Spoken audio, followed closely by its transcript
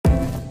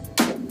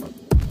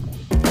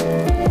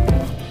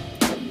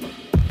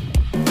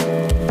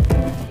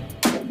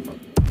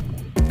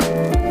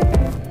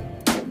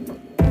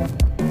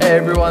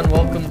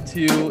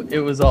to It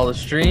Was All a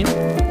Stream.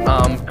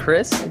 I'm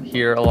Chris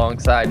here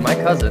alongside my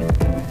cousin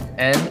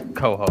and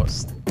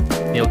co-host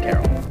Neil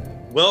Carroll.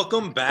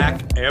 Welcome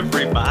back,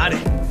 everybody.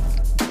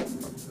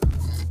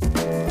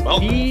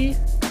 Welcome. We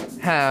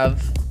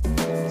have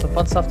some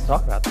fun stuff to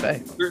talk about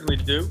today. Certainly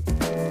do.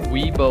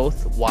 We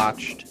both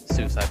watched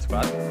Suicide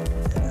Squad.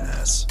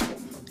 Yes.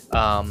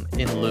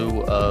 In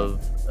lieu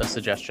of a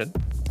suggestion.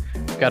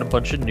 We've got a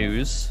bunch of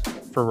news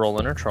for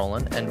Rollin' or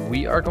Trollin', and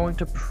we are going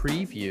to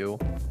preview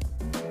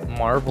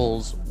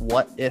Marvel's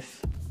What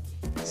If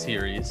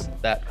series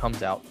that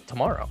comes out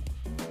tomorrow.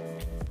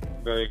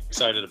 Very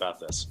excited about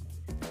this.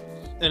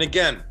 And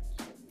again,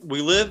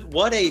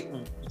 what a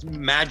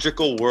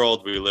magical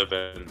world we live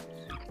in,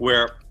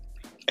 where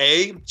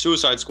A,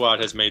 Suicide Squad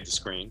has made the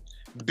screen,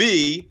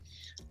 B,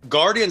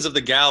 Guardians of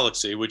the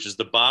Galaxy, which is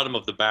the bottom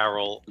of the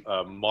barrel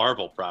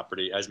Marvel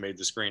property, has made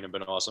the screen and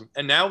been awesome.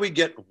 And now we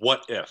get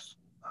What If.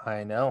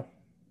 I know.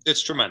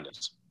 It's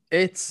tremendous.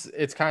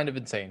 It's kind of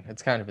insane.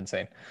 It's kind of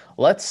insane.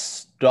 Let's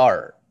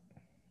start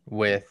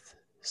with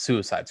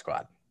Suicide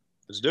Squad.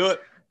 Let's do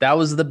it. That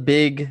was the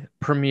big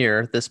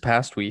premiere this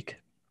past week.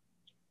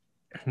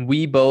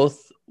 We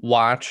both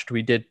watched.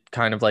 We did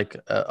kind of like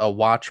a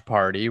watch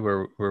party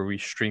where we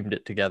streamed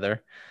it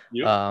together.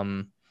 Yep.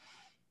 On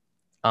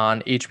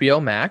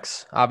HBO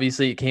Max.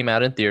 Obviously, it came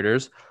out in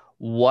theaters.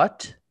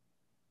 What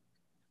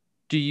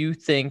do you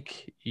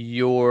think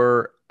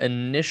your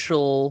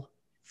initial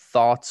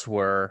thoughts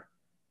were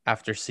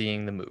after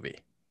seeing the movie?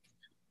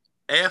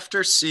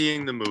 After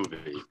seeing the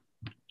movie,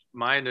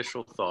 my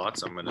initial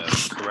thoughts, I'm going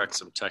to correct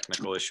some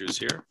technical issues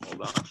here.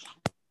 Hold on.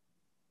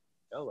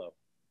 Hello.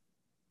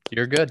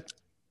 You're good.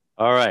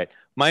 All right.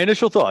 My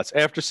initial thoughts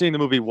after seeing the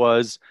movie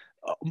was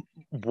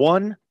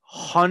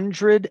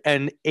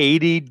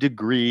 180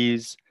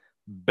 degrees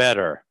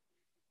better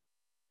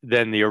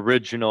than the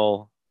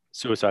original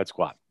Suicide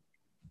Squad.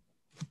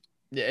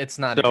 Yeah, it's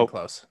not even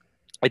close.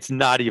 It's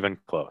not even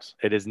close.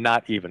 It is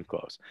not even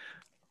close.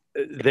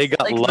 They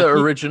got like lucky. The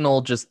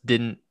original just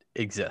didn't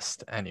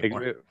exist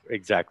anymore.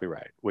 Exactly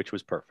right, which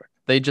was perfect.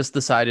 They just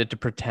decided to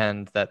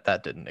pretend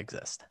that didn't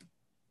exist.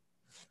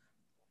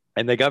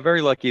 And they got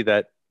very lucky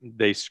that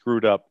they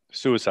screwed up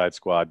Suicide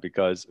Squad,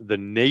 because the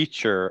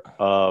nature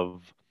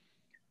of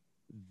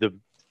the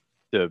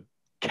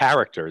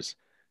characters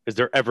is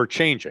they're ever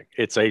changing.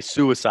 It's a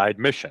suicide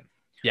mission.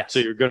 Yes. So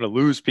you're going to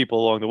lose people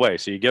along the way.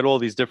 So you get all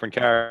these different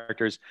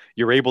characters.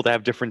 You're able to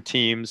have different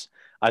teams.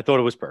 I thought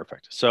it was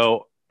perfect.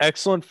 So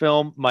excellent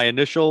film. My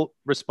initial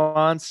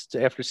response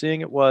after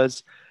seeing it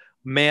was,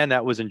 man,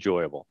 that was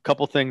enjoyable. A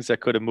couple things that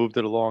could have moved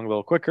it along a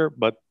little quicker,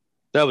 but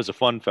that was a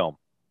fun film.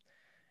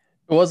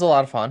 It was a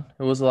lot of fun.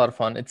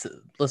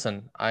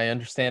 Listen, I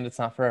understand it's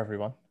not for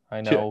everyone.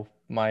 I know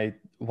my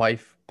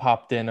wife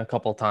popped in a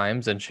couple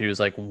times and she was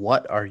like,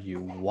 "What are you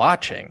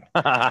watching?"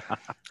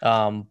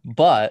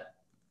 But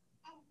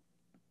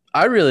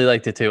I really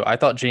liked it too. I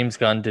thought James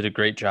Gunn did a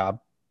great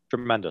job.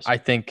 Tremendous. I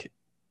think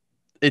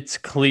it's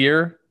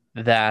clear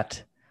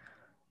that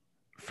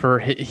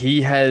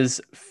he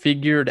has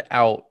figured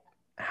out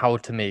how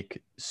to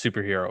make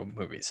superhero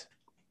movies.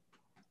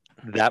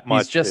 That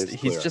much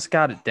he's just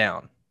got it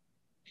down.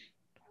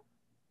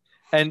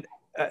 And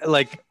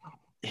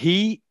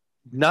he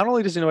not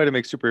only does he know how to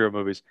make superhero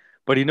movies,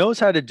 but he knows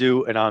how to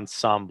do an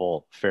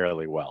ensemble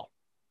fairly well.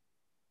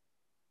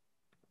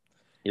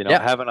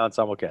 Have an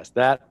ensemble cast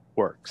that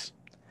works.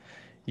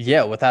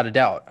 Yeah, without a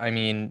doubt. I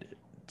mean,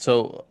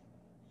 so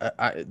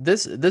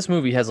this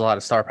movie has a lot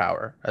of star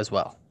power as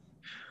well,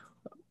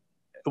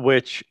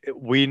 which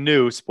we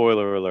knew.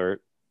 Spoiler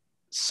alert: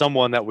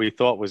 someone that we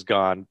thought was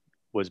gone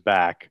was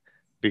back,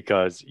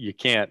 because you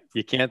can't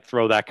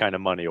throw that kind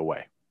of money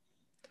away.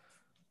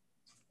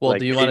 Well,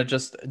 do you want to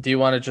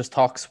just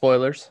talk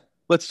spoilers?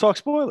 Let's talk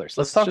spoilers.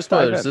 Let's talk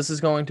spoilers. This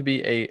is going to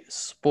be a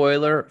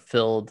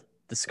spoiler-filled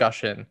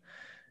discussion.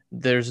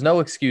 There's no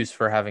excuse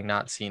for having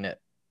not seen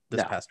it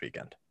this past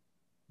weekend.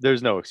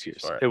 There's no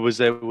excuse. It was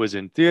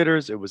in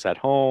theaters. It was at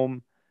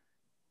home,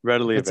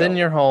 readily available. It's in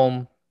your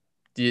home.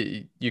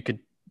 You could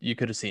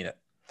have seen it.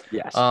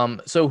 Yes.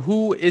 So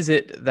who is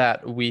it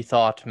that we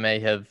thought may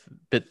have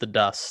bit the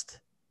dust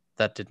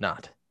that did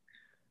not?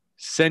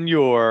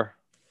 Senor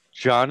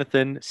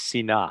Jonathan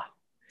Cena.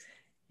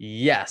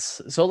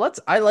 Yes. So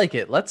I like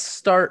it. Let's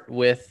start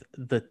with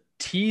the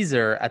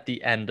teaser at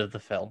the end of the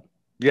film.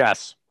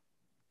 Yes.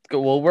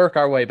 We'll work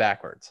our way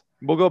backwards.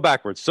 We'll go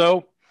backwards.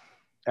 So,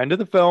 end of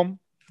the film.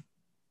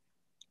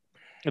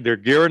 They're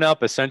gearing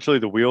up. Essentially,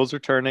 the wheels are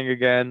turning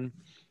again.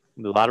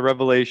 A lot of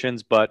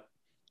revelations, but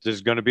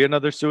there's going to be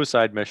another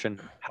suicide mission.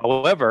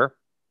 However,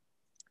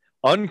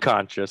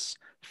 unconscious,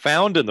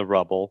 found in the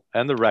rubble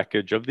and the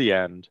wreckage of the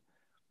end,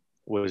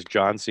 was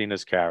John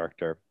Cena's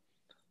character,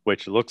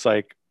 which looks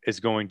like is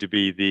going to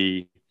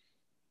be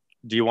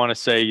do you want to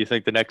say you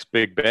think the next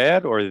big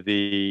bad, or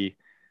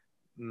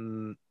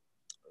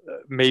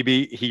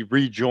maybe he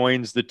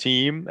rejoins the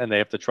team and they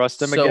have to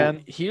trust him again?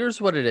 So here's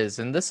what it is.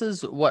 And this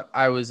is what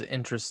I was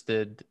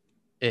interested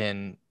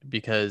in,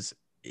 because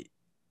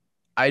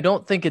I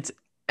don't think it's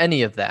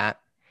any of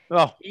that.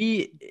 Oh,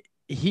 He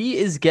he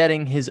is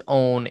getting his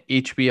own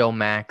HBO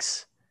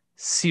Max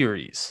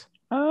series,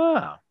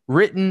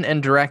 written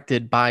and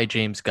directed by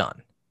James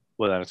Gunn.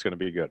 Well, then it's going to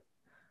be good.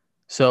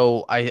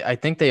 So I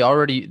think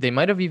they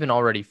might have even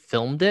already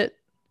filmed it.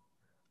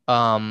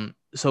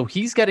 So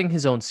he's getting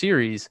his own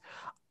series.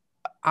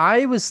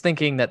 I was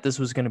thinking that this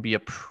was going to be a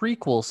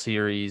prequel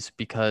series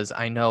because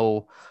I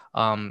know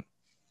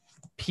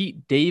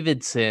Pete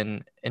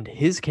Davidson and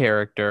his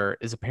character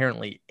is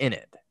apparently in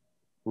it.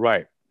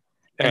 Right.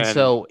 And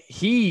so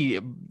he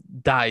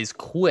dies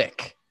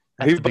quick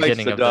at the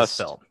beginning of this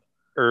film.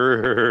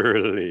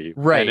 Early.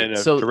 Right. And in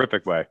a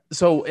terrific way.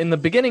 So in the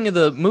beginning of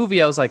the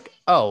movie, I was like,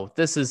 oh,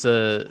 this is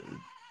a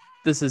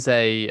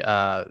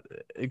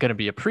going to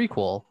be a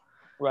prequel.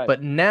 Right.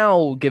 But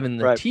now, given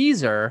the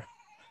teaser,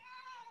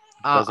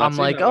 I'm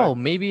like, oh,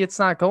 maybe it's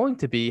not going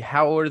to be.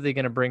 How are they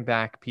going to bring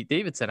back Pete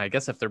Davidson? I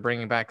guess if they're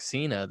bringing back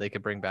Cena, they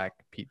could bring back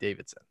Pete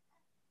Davidson.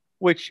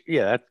 Which,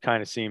 yeah, that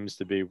kind of seems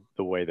to be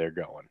the way they're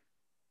going.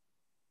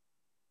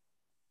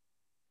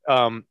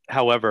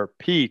 However,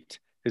 Pete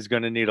is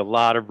going to need a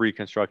lot of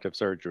reconstructive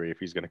surgery if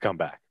he's going to come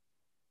back.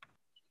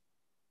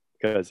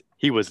 Because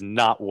he was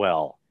not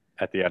well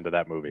at the end of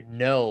that movie.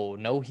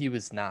 No, he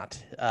was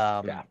not.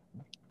 Yeah.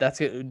 That's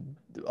it.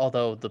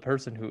 Although the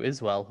person who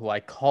is well, who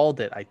I called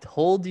it, I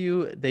told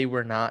you they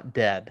were not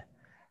dead.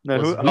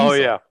 Oh,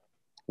 yeah.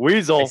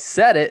 Weasel. I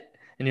said it,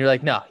 and you're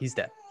like, no, he's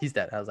dead. He's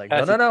dead. I was like,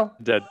 no.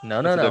 Dead.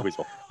 No. Dead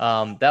weasel.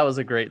 That was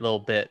a great little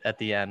bit at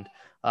the end.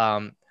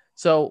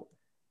 So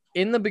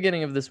in the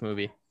beginning of this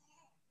movie,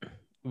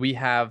 we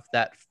have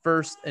that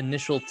first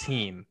initial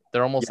team.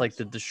 They're almost like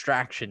the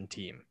distraction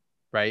team,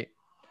 right?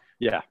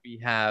 Yeah. We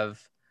have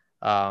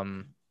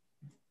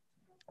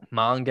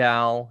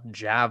Mongal,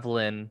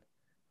 Javelin,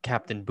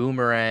 Captain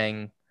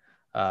Boomerang,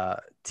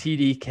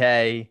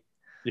 TDK.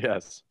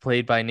 Yes.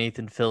 Played by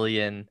Nathan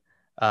Fillion.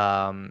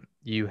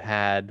 You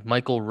had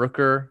Michael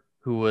Rooker,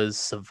 who was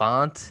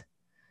Savant.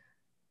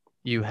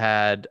 You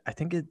had, I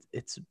think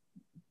it's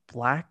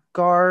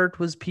Blackguard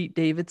was Pete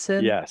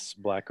Davidson. Yes,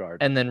 Blackguard.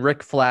 And then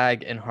Rick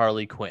Flag and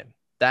Harley Quinn.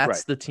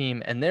 That's the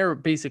team. And they're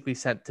basically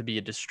sent to be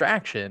a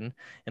distraction.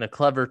 In a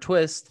clever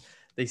twist,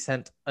 they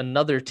sent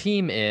another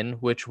team in,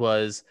 which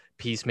was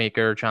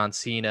Peacemaker, John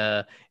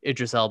Cena,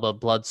 Idris Elba,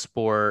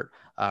 Bloodsport,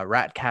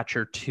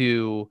 Ratcatcher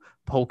 2,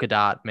 Polka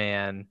Dot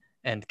Man,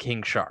 and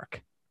King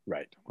Shark.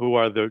 Right. Who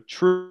are the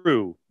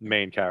true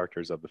main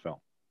characters of the film.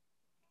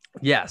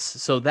 Yes.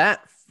 So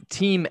that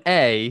team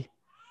A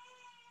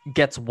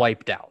gets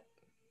wiped out.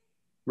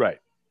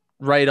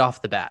 Right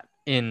off the bat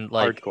in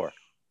like hardcore,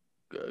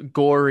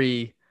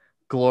 gory,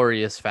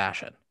 glorious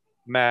fashion.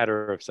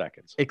 Matter of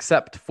seconds.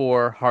 Except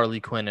for Harley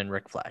Quinn and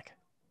Rick Flag.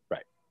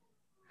 Right.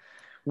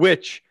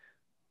 Which,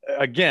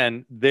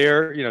 again,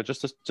 they're,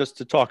 just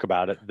to talk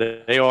about it,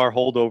 they are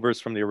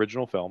holdovers from the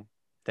original film.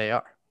 They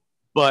are.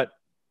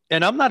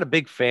 And I'm not a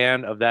big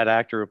fan of that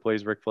actor who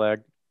plays Rick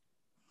Flag.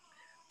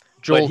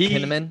 Joel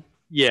Kinnaman.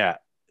 Yeah.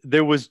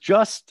 There was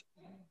just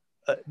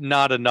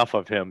not enough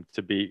of him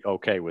to be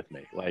okay with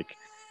me. Like,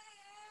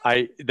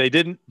 they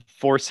didn't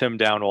force him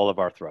down all of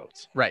our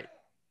throats. Right.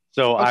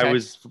 So okay. I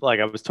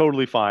was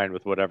totally fine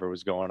with whatever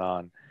was going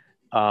on.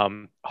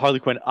 Harley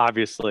Quinn,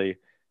 obviously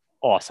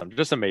awesome.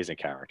 Just amazing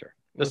character.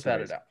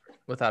 Without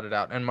a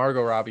doubt. And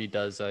Margot Robbie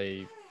does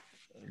a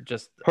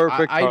just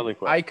perfect Harley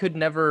Quinn. I could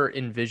never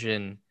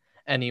envision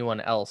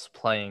anyone else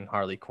playing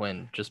Harley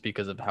Quinn just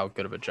because of how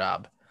good of a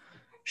job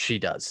she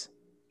does.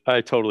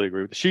 I totally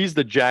agree with you. She's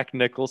the Jack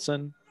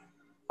Nicholson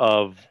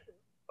of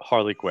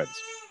Harley Quinns.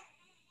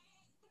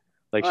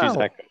 Like, she's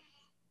that good.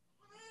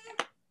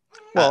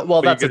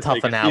 Well, that's a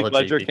tough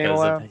analogy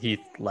because of Heath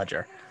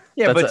Ledger.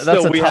 Yeah, that's but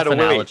a tough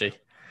analogy. Wait.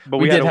 But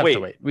we did have to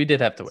wait. We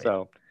did have to wait.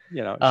 So,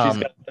 she's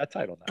got that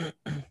title now.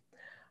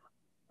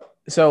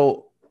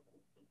 So,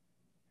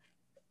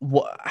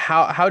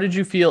 how did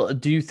you feel?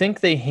 Do you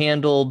think they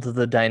handled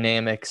the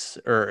dynamics,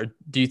 or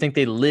do you think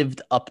they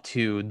lived up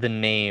to the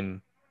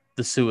name,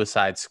 the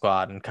Suicide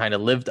Squad, and kind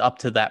of lived up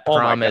to that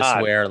promise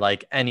where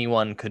like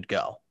anyone could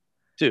go?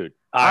 Dude.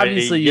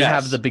 Obviously, you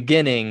have the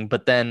beginning,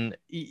 but then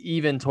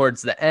even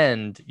towards the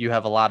end, you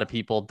have a lot of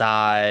people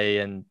die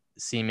and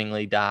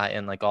seemingly die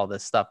and like all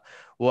this stuff.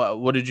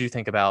 What did you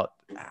think about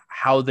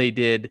how they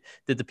did?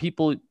 Did the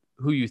people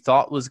who you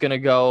thought was going to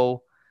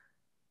go,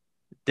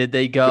 did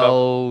they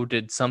go? Yep.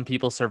 Did some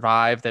people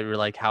survive that were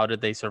like, how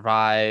did they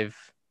survive?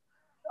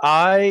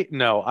 I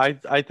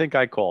think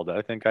I called it.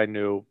 I think I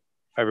knew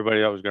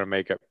everybody that was going to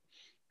make it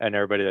and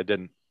everybody that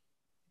didn't.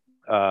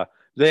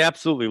 They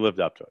absolutely lived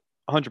up to it.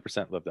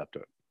 100% lived up to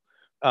it.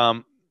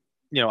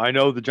 I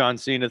know the John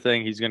Cena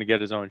thing, he's going to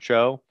get his own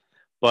show,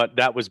 but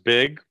that was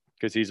big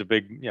because he's a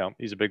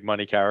big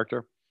money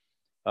character,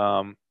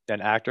 and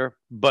actor.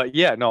 But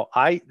yeah, no,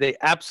 they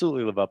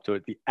absolutely live up to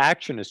it. The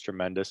action is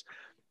tremendous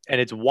and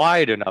it's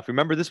wide enough.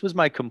 Remember, this was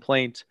my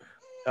complaint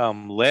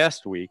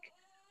last week.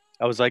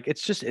 I was like,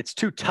 it's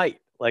too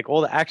tight. Like,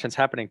 all the action's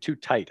happening too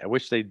tight. I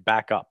wish they'd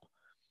back up.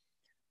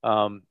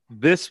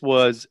 This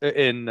was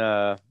in,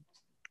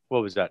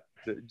 what was that?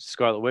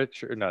 Scarlet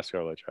Witch, or not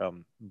Scarlet Witch,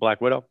 Black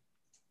Widow.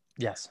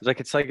 Yes.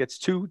 It's like it's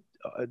too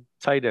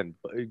tight in.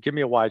 Give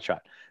me a wide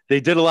shot. They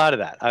did a lot of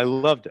that. I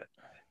loved it.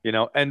 You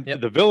know, and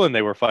Yep. the villain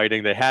they were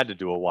fighting, they had to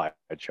do a wide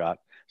shot.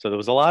 So there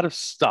was a lot of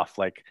stuff,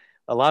 like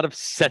a lot of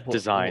set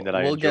design that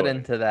I We'll get enjoyed.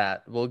 into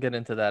that. We'll get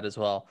into that as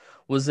well.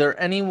 Was there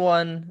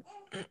anyone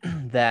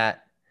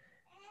that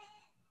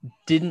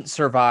didn't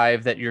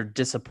survive that you're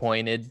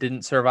disappointed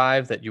didn't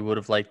survive that you would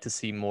have liked to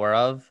see more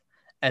of?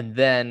 And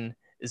then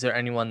is there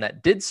anyone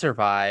that did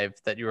survive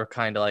that you were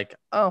kind of like,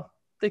 oh,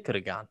 they could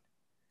have gone?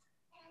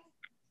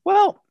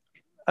 Well,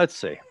 let's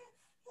see.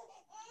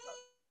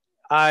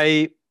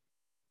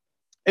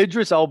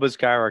 Idris Elba's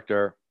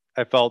character,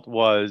 I felt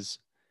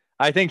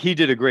I think he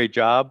did a great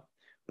job,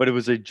 but it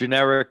was a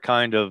generic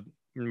kind of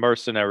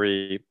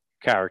mercenary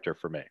character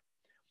for me.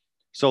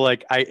 So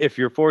like if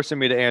you're forcing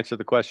me to answer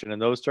the question in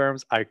those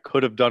terms, I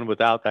could have done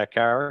without that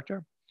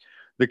character.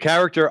 The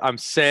character I'm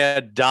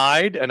sad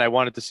died and I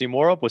wanted to see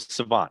more of was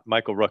Savant.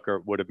 Michael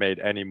Rooker would have made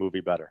any movie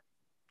better.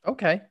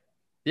 Okay.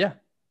 Yeah.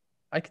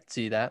 I could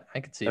see that.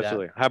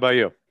 Absolutely. How about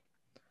you?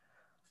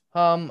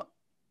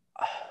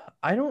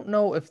 I don't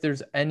know if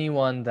there's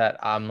anyone that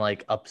I'm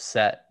like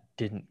upset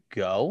didn't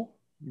go.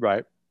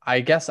 Right.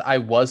 I guess I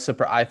was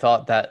surprised.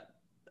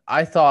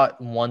 I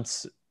thought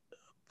once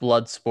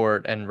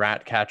Bloodsport and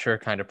Ratcatcher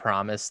kind of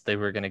promised they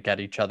were going to get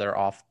each other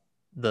off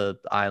the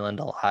island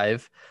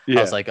alive. Yeah.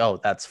 I was like, oh,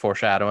 that's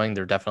foreshadowing.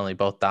 They're definitely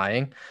both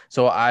dying.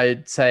 So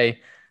I'd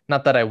say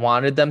not that I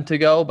wanted them to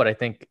go, but I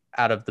think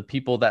out of the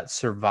people that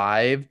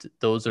survived,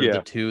 those are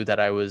the two that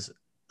I was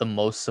the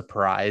most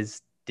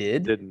surprised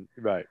didn't.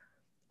 Right.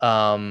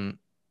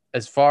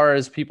 As far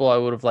as people I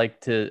would have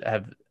liked to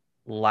have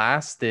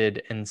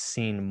lasted and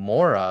seen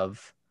more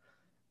of,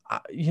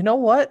 you know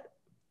what?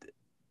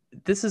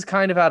 This is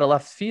kind of out of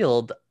left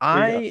field.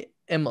 I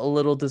am a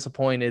little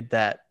disappointed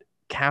that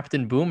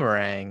Captain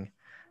Boomerang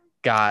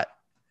got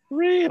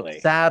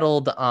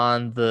saddled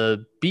on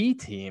the B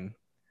team,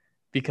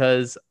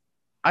 because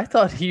I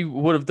thought he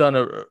would have done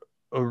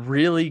a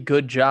really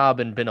good job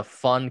and been a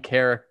fun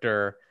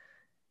character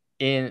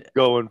in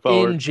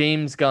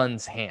James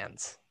Gunn's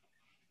hands.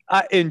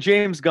 In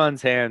James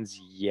Gunn's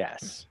hands,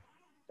 yes.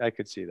 I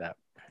could see that.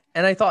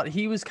 And I thought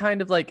he was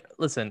kind of like,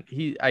 listen,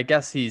 I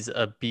guess he's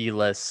a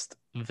B-list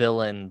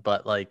villain,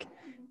 but like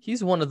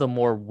he's one of the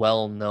more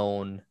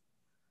well-known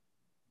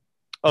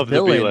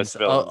villains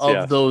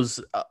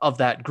of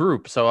that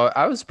group. So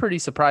I was pretty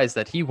surprised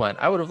that he went.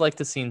 I would have liked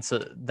to seen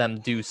them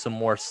do some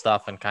more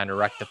stuff and kind of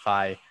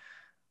rectify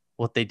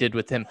what they did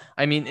with him.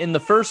 I mean, in the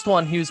first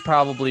one, he was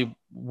probably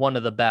one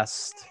of the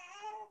best.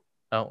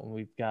 Oh,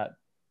 we've got.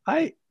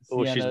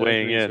 She's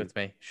weighing in with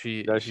me.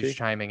 She's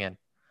chiming in.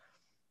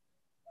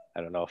 I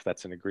don't know if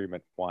that's an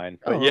agreement, Wine,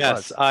 but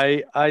yes,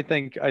 I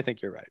think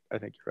you're right. I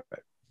think you're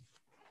right.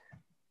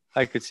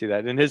 I could see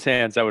that in his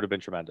hands. That would have been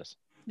tremendous.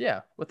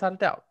 Yeah, without a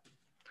doubt.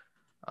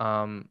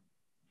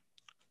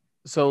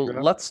 So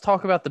let's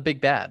talk about the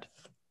big bad.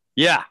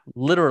 Yeah,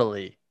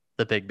 literally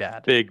the big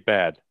bad. Big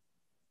bad.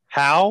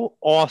 How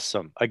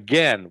awesome!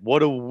 Again,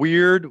 what a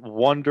weird,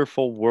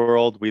 wonderful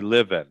world we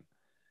live in.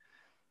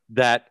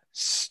 That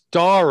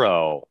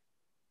Starro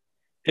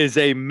is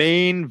a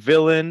main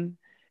villain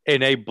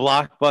in a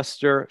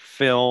blockbuster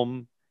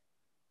film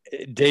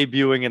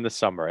debuting in the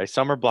summer, a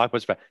summer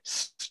blockbuster.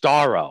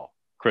 Starro,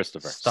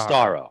 Christopher.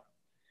 Starro.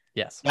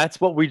 Yes. That's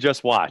what we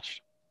just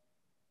watched.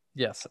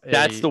 Yes.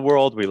 That's the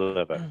world we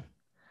live in.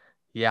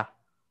 Yeah.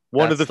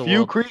 One of the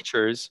few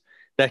creatures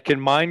that can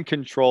mind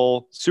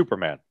control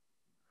Superman.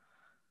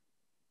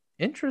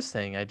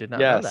 Interesting. I did not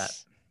know that.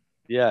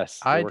 Yes.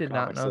 I did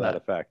not know that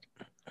effect.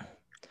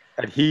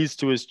 Adheres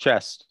to his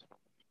chest.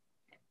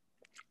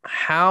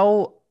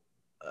 How?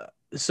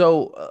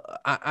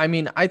 I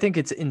mean, I think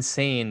it's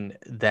insane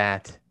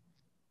that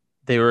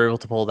they were able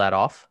to pull that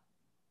off.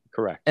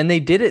 Correct. And they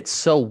did it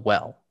so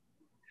well.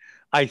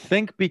 I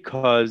think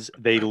because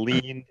they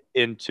leaned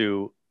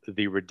into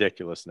the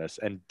ridiculousness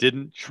and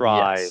didn't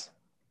try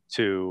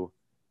to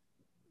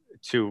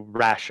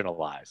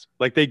rationalize.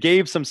 Like they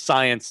gave some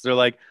science. They're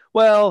like,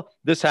 well,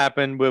 this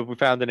happened. We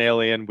found an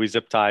alien. We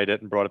zip tied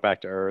it and brought it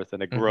back to Earth,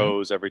 and it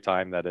grows every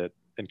time that it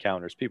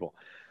encounters people.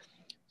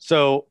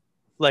 So,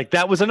 like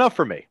that was enough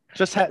for me.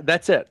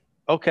 That's it.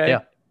 Okay.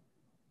 Yeah.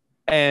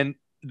 And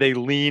they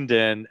leaned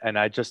in, and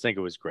I just think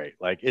it was great.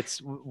 Like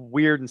it's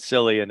weird and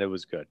silly, and it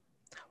was good.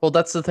 Well,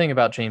 that's the thing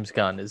about James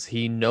Gunn is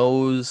he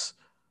knows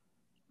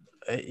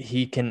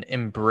he can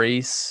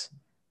embrace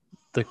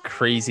the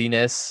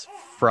craziness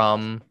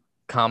from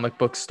comic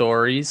book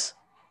stories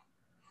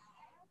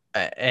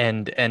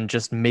and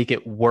just make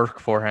it work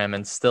for him.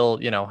 And still,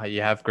 you know,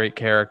 you have great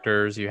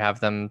characters, you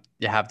have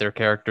their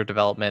character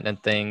development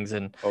and things,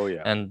 and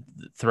and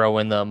throw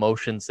in the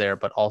emotions there,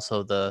 but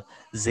also the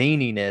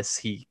zaniness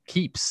he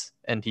keeps,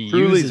 and he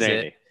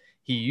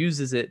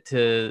uses it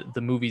to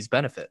the movie's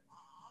benefit.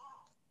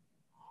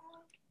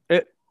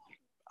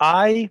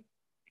 I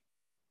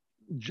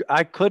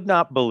could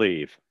not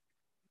believe,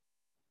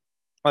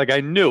 like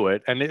I knew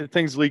it, and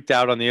things leaked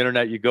out on the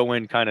internet. You go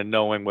in kind of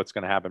knowing what's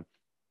going to happen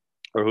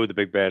or who the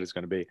big bad is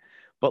going to be.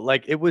 But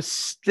like it was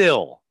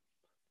still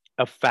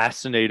a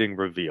fascinating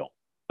reveal.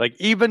 Like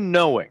even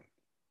knowing,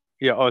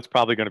 oh, it's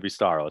probably going to be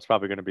Starro. It's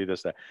probably going to be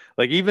this, that.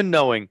 Like even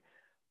knowing,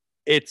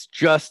 they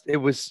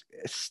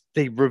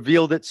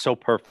revealed it so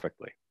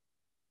perfectly.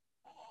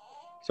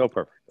 So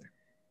perfectly.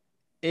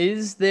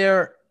 Is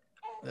there,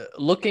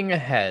 looking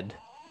ahead,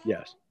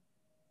 Yes.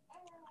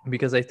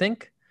 because I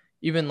think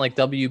even like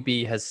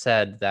WB has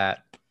said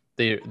that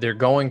they're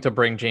going to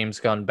bring James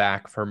Gunn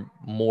back for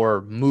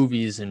more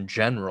movies in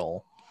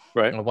general.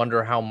 Right. I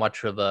wonder how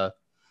much of a,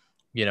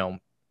 you know,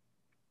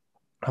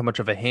 how much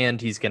of a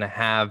hand he's going to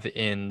have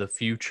in the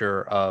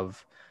future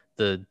of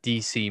the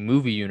DC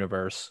movie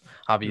universe.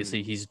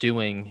 Obviously, he's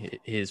doing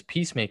his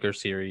Peacemaker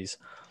series.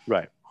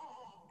 Right.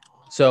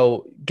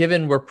 So,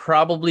 given we're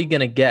probably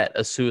going to get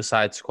a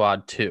Suicide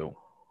Squad 2,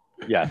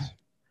 Yes.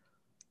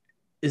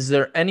 is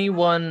there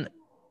anyone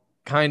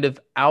kind of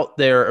out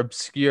there,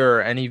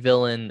 obscure, any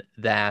villain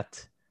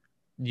that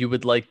you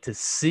would like to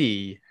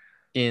see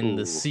in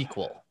the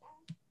sequel?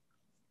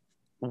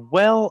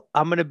 Well,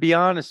 I'm going to be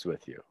honest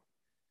with you.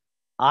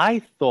 I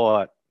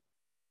thought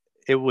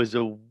it was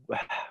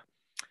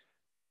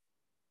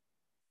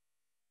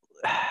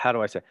how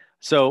do I say?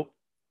 So,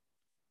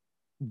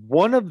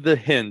 one of the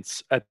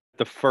hints at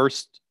the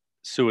first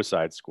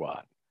Suicide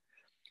Squad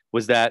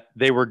was that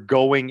they were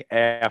going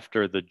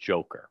after the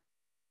Joker.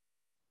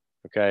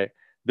 Okay.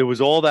 There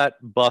was all that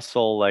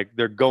bustle, like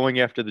they're going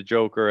after the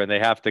Joker and they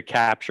have to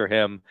capture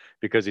him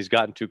because he's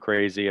gotten too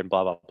crazy and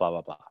blah, blah, blah,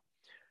 blah, blah.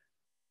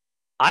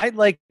 I'd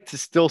like to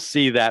still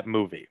see that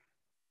movie.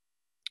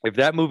 If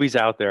that movie's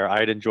out there,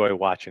 I'd enjoy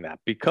watching that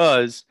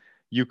because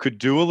you could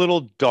do a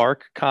little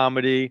dark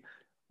comedy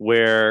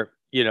where,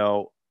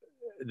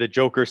 the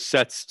Joker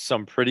sets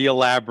some pretty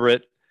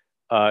elaborate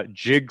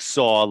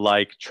jigsaw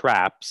like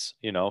traps,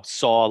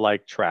 saw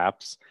like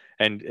traps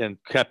and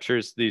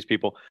captures these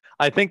people.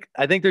 I think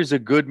there's a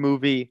good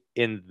movie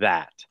in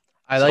that.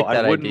 I like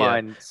that I wouldn't idea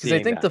mind because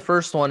I think that. the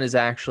first one is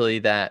actually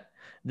that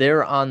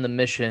they're on the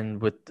mission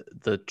with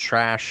the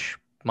trash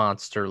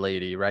monster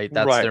lady, right?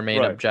 That's their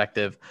main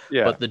objective.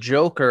 Yeah. But the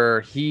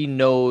Joker, he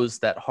knows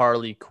that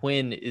Harley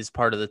Quinn is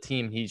part of the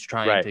team. He's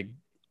trying to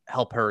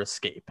help her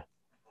escape.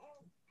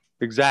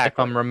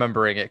 Exactly. If I'm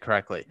remembering it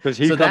correctly. Because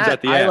he comes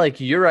at the end. I like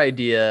your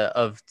idea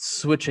of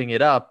switching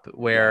it up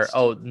where,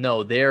 oh,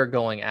 no, they're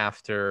going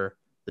after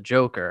the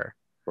Joker.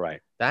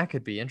 Right. That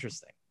could be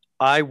interesting.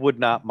 I would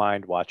not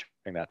mind watching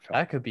that film.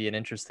 That could be an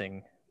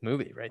interesting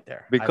movie right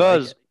there.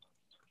 Because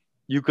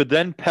you could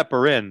then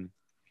pepper in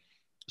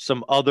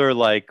some other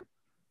like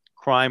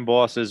crime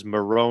bosses,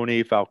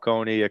 Maroni,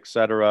 Falcone,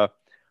 etc.,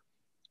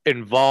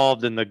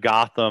 involved in the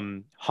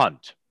Gotham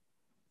hunt.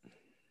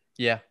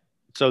 Yeah.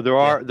 So there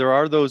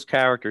are those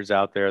characters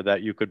out there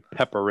that you could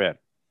pepper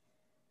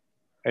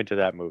into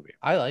that movie.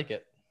 I like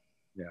it.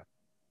 Yeah.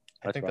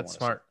 I think that's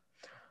smart.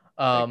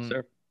 Thanks,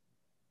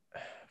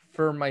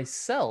 for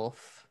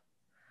myself,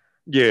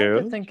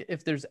 I think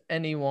if there's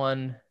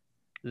anyone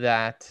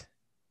that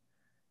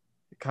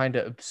kind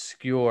of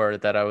obscure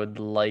that I would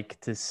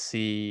like to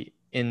see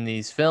in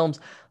these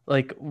films,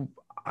 like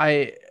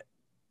I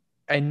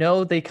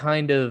know they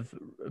kind of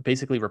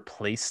basically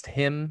replaced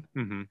him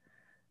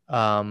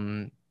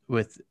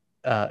with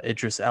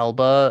Idris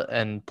Elba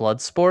and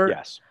Bloodsport.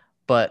 Yes.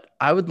 But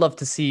I would love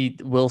to see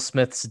Will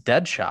Smith's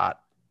Deadshot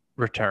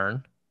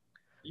return.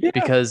 Yeah.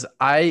 Because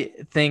I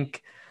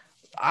think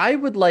I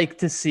would like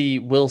to see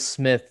Will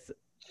Smith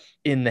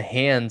in the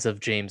hands of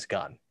James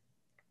Gunn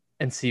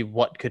and see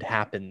what could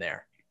happen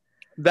there.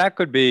 That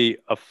could be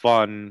a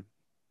fun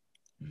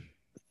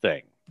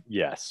thing.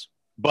 Yes.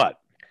 But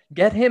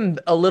get him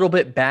a little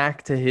bit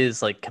back to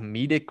his like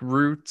comedic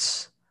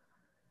roots,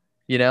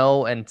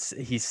 and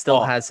he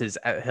still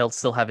he'll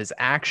still have his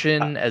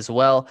action as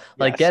well.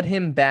 Like get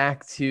him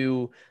back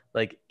to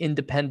like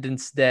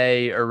Independence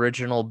Day,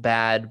 original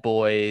Bad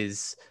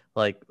Boys,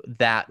 like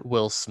that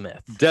Will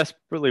Smith.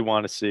 Desperately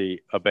want to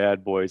see a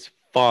Bad Boys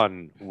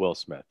fun Will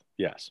Smith.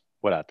 Yes,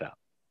 without doubt.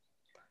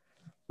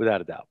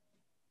 Without a doubt.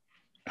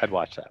 I'd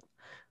watch that.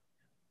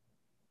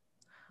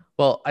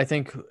 Well, I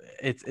think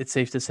it's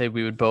safe to say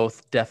we would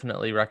both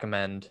definitely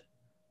recommend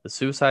the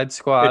Suicide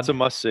Squad. It's a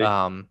must-see.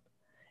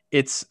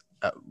 It's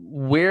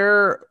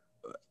where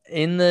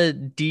in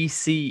the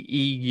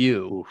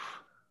DCEU,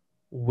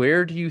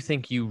 where do you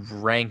think you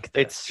rank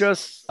this? It's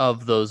just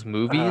of those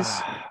movies.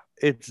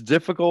 It's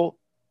difficult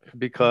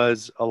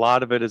because a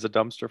lot of it is a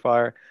dumpster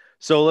fire.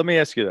 So let me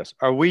ask you this: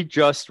 are we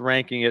just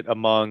ranking it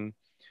among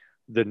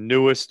the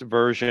newest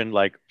version,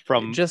 like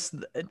from just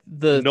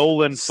the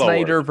Nolan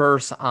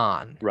Snyderverse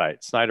on? Right,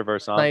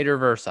 Snyderverse on.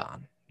 Snyderverse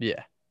on.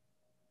 Yeah.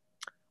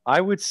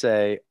 I would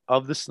say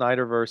of the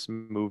Snyderverse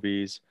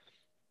movies,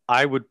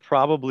 I would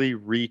probably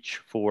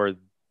reach for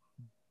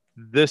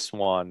this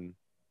one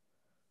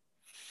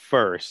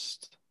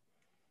first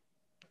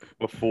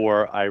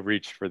before I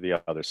reached for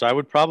the other. So I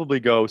would probably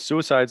go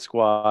Suicide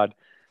Squad,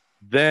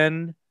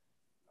 then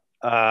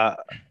the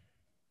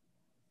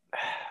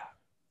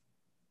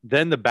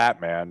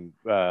Batman,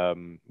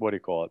 what do you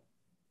call it?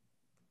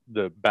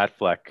 The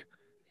Batfleck,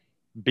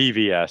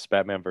 BVS,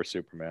 Batman vs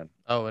Superman.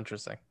 Oh,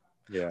 interesting.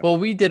 Yeah. Well,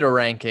 we did a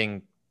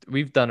ranking.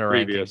 We've done a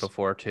ranking Previous.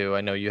 before too.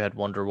 I know you had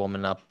Wonder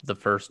Woman up, the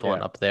first one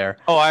Yeah. up there.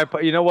 Oh,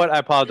 you know what? I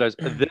apologize.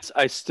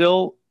 I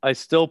still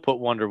put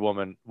Wonder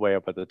Woman way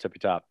up at the tippy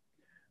top,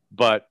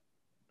 but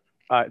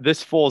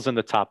this falls in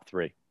the top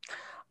 3.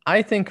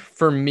 I think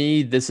for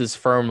me, this is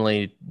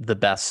firmly the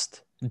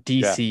best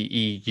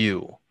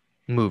DCEU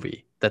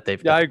movie that they've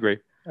Yeah, done.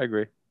 I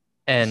agree.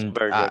 And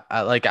Very good.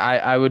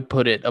 I would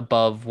put it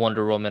above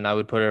Wonder Woman. I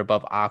would put it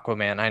above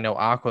Aquaman. I know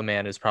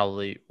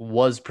Aquaman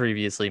was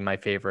previously my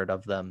favorite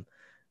of them.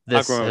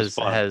 This Aquaman was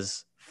fun.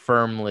 has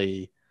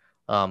firmly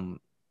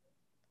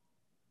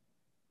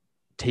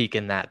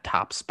taken that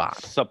top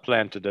spot.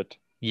 Supplanted it.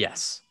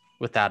 Yes,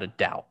 without a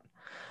doubt.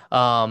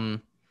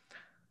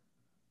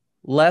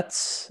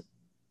 Let's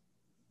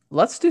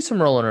do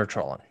some rolling or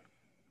trolling.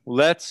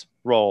 Let's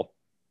roll.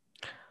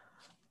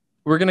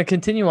 We're going to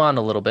continue on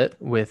a little bit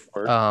with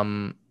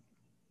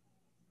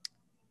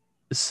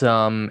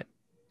some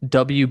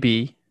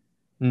WB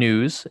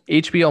news.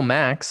 HBO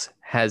Max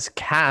has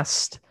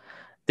cast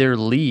their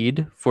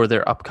lead for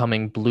their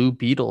upcoming Blue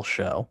Beetle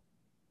show.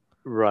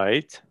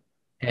 Right.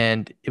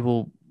 And it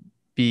will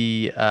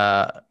be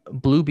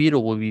Blue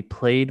Beetle will be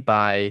played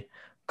by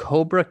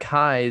Cobra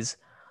Kai's,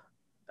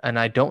 and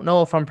I don't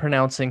know if I'm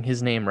pronouncing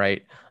his name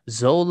right,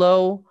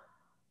 Zolo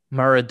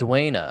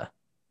Maraduena.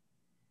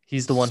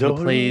 He's the one who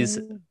plays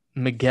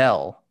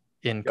Miguel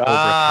in Cobra Kai.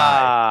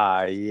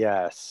 Ah,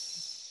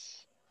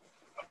 yes.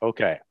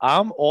 Okay,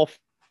 I'm all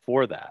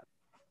for that.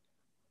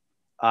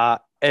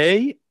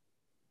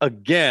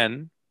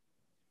 Again,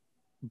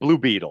 Blue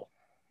Beetle.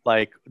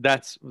 Like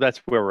that's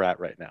where we're at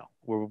right now.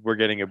 We're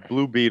getting a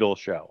Blue Beetle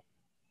show.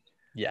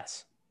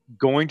 Yes.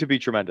 Going to be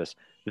tremendous.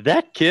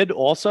 That kid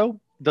also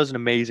does an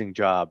amazing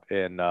job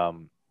in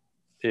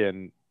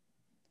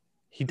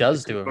he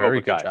does do a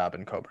very good job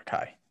in Cobra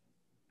Kai.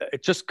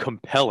 It's just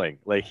compelling.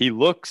 Like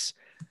his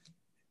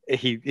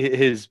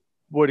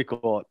what do you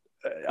call it?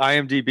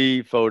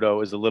 IMDb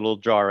photo is a little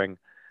jarring,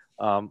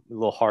 a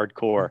little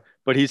hardcore,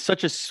 but he's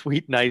such a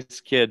sweet,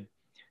 nice kid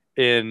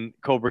in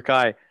Cobra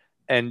Kai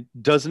and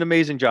does an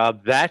amazing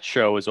job. That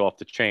show is off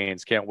the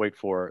chains. Can't wait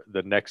for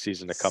the next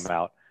season to come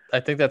out. I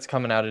think that's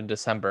coming out in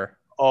December.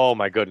 Oh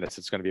my goodness,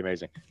 it's going to be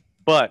amazing.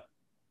 But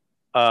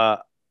I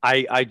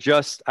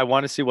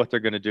want to see what they're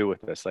going to do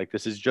with this. Like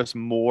this is just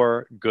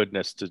more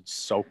goodness to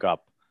soak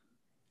up.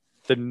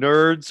 The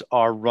nerds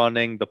are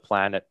running the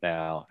planet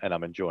now, and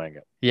I'm enjoying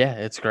it. Yeah,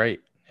 it's great.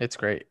 It's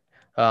great.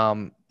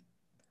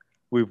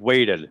 We've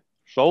waited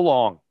so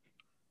long.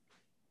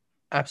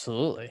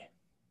 Absolutely.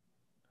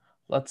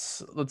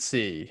 Let's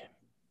see.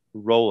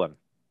 Rolling.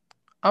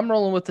 I'm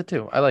rolling with it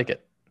too. I like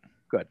it.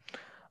 Good.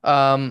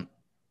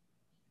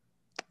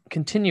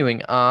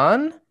 Continuing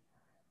on.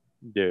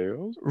 Yes.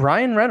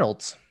 Ryan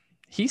Reynolds.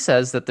 He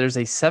says that there's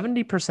a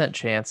 70%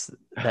 chance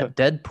that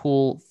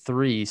Deadpool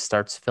 3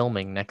 starts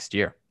filming next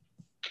year.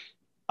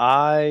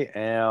 I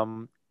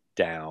am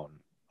down.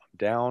 I'm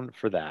down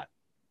for that.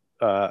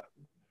 I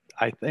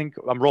think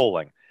I'm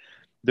rolling.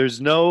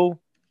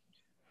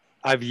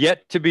 I've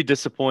yet to be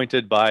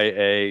disappointed by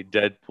a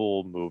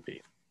Deadpool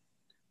movie.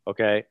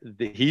 Okay.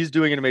 He's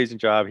doing an amazing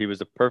job. He was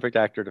the perfect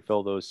actor to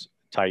fill those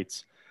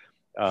tights.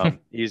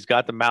 He's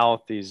got the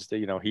mouth. He is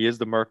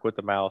the merc with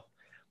the mouth.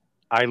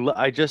 I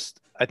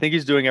think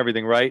he's doing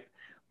everything right.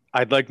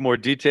 I'd like more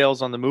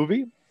details on the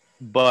movie,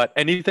 but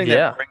anything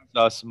that brings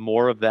us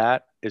more of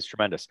that is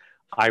tremendous.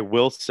 I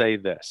will say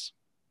this.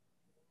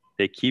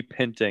 They keep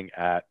hinting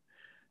at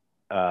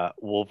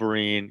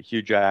Wolverine,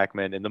 Hugh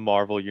Jackman in the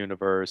Marvel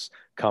universe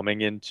coming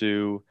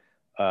into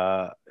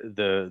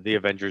the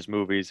Avengers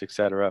movies,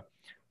 etc.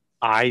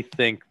 I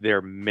think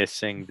they're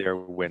missing their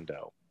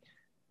window.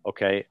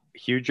 Okay,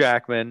 Hugh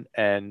Jackman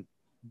and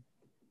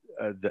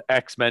the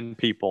X-Men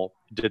people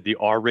did the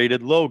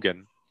R-rated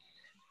Logan,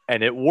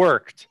 and it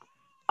worked.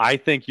 I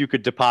think you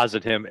could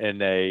deposit him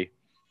in a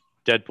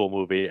Deadpool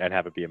movie and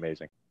have it be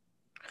amazing.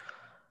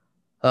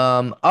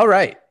 All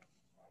right.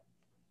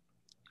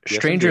 Yes,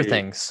 Stranger indeed.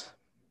 Things,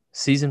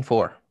 season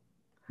 4.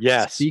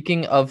 Yes.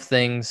 Speaking of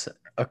things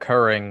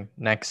occurring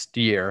next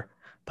year,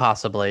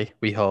 possibly,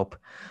 we hope.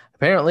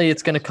 Apparently,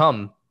 it's going to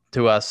come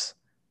to us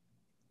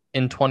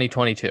in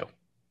 2022.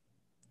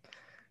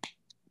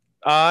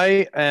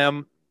 I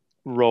am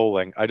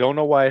rolling. I don't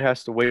know why it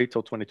has to wait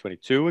till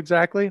 2022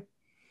 exactly.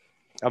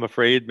 I'm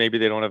afraid maybe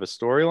they don't have a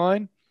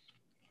storyline,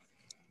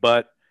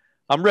 but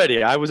I'm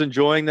ready. I was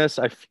enjoying this.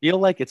 I feel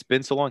like it's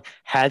been so long.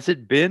 Has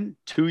it been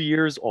 2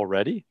 years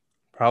already?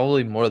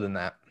 Probably more than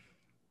that.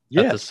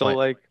 Yeah.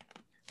 So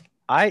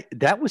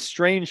that was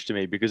strange to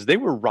me because they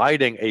were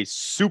riding a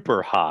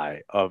super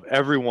high of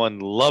everyone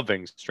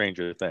loving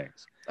Stranger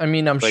Things. I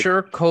mean, I'm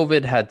sure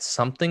COVID had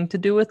something to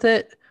do with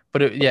it,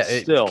 but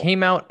it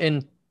came out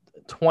in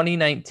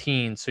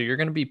 2019, so you're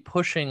going to be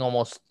pushing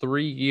almost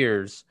 3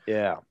 years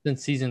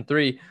since season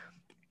 3.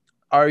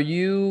 Are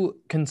you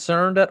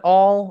concerned at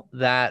all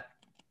that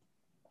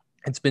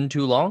it's been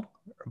too long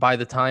by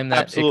the time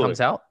that it comes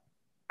out?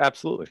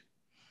 Absolutely.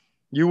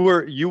 You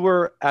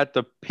were at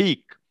the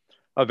peak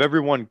of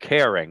everyone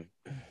caring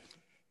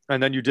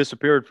and then you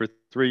disappeared for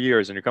 3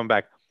 years and you're coming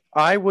back.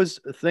 I was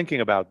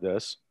thinking about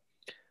this.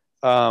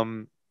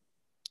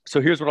 So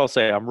here's what I'll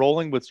say. I'm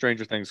rolling with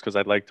Stranger Things because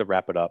I'd like to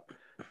wrap it up,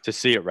 to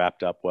see it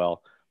wrapped up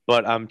well.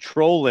 But I'm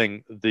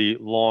trolling the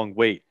long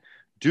wait.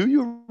 Do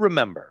you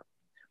remember?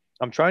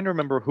 I'm trying to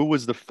remember who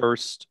was the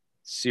first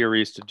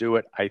series to do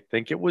it. I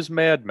think it was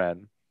Mad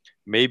Men.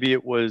 Maybe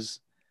it was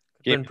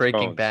Been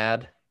Breaking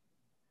Bad.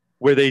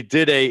 where they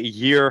did a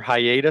year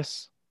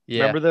hiatus.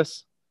 Yeah. Remember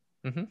this?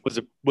 Mhm.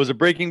 Was it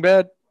Breaking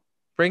Bad?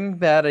 Breaking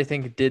Bad, I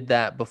think, did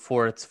that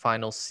before its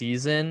final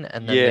season,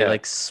 and then they Yeah.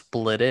 like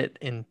split it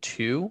in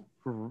two.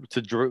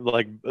 To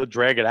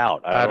drag it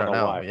out. I don't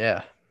know why.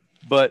 Yeah.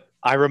 But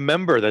I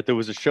remember that there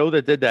was a show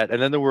that did that,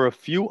 and then there were a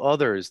few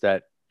others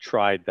that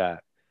tried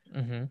that.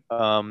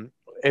 Mm-hmm.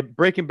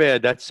 Breaking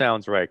Bad, that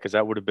sounds right, because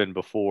that would have been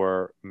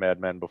before Mad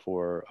Men,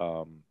 before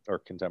or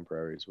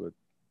contemporaries with.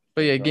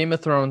 But yeah, Game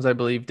of Thrones, I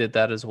believe, did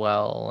that as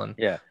well, and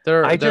Yeah,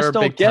 there I just are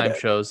don't big get time it.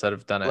 shows that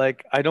have done it.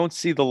 Like, I don't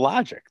see the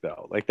logic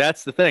though. Like,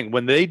 that's the thing.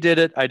 When they did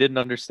it, I didn't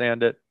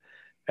understand it,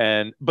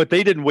 but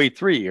they didn't wait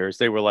 3 years.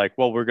 They were like,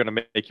 well, we're going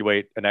to make you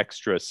wait an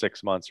extra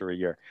 6 months or a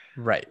year.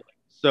 Right.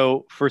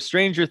 So for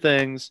Stranger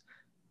Things,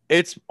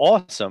 it's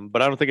awesome,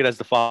 but I don't think it has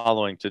the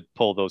following to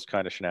pull those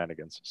kind of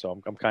shenanigans.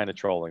 So I'm kind of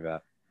trolling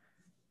that.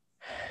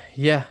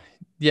 Yeah.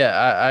 Yeah,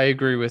 I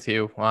agree with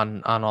you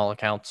on all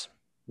accounts.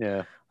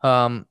 Yeah.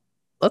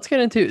 Let's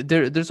get into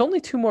there's only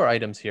two more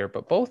items here,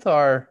 but both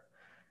are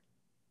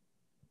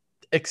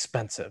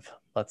expensive,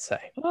 let's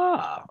say.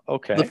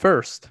 Okay. The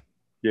first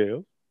Yeah.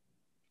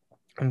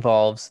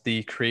 involves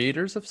the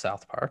creators of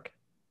South Park,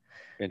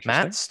 Interesting.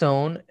 Matt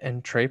Stone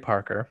and Trey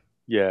Parker.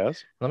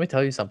 Yes. Let me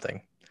tell you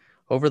something.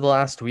 Over the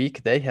last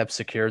week, they have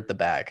secured the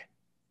bag.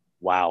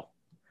 Wow.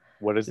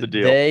 What is the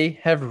deal? They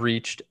have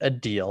reached a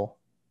deal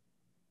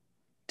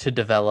to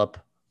develop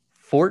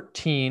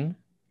 14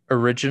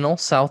 original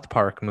South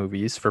Park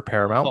movies for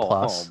Paramount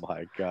Plus, Oh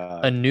my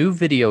God. a new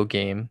video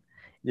game,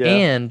 Yeah.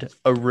 and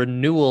a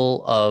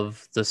renewal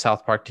of the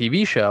South Park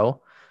TV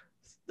show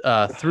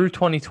through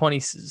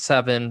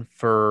 2027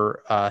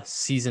 for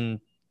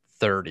season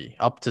 30,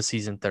 up to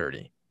season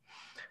 30.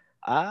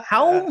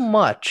 How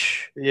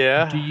much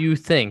Yeah. do you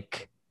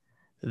think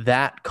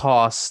that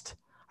cost?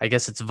 I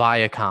guess it's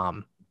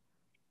Viacom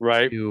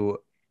Right.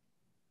 to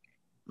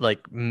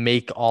like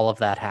make all of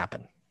that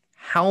happen.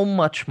 How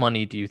much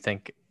money do you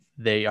think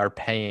they are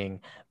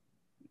paying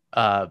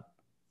Matt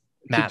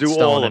do all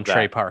Stone of and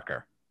Trey that?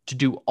 Parker to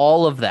do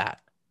all of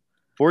that?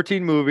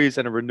 14 movies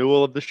and a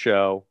renewal of the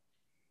show.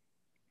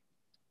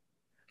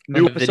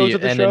 New episodes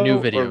of the and show a new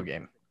video or-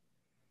 game.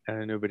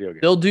 And a new video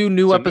game. They'll do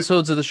new So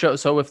episodes of the show.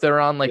 So if they're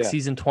on like Yeah.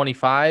 season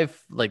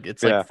 25, like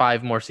it's Yeah. like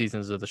 5 more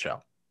seasons of the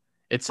show.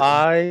 It's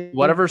I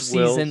whatever will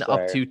season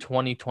up say- to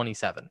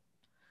 2027,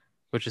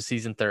 which is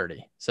season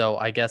 30. So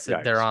I guess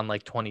they're Yikes. on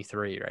like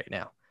 23 right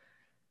now.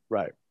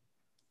 Right.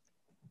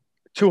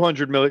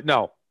 200 million.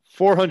 No,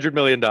 $400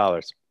 million.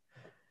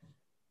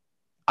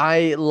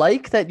 I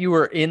like that you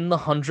were in the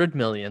 100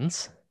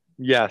 millions.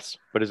 Yes,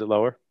 but is it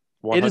lower?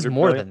 It is 100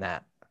 more million? than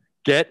that.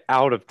 Get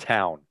out of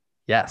town.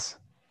 Yes.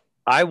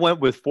 I went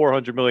with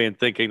 400 million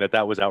thinking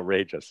that was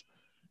outrageous.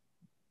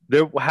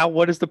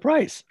 What is the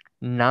price?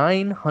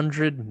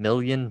 $900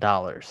 million.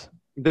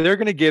 They're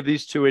going to give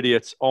these two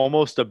idiots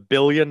almost $1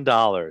 billion.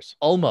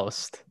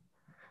 Almost.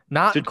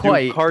 Not To do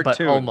quite, but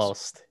cartoons.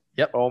 almost.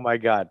 Yep. Oh my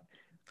God.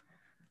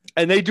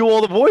 And they do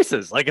all the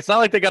voices. Like, it's not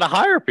like they got to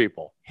hire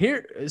people.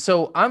 Here,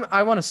 so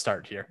I want to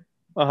start here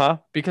Uh-huh.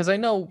 because I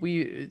know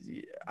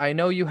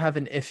you have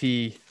an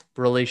iffy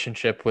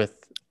relationship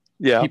with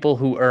Yeah. people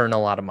who earn a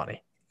lot of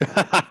money.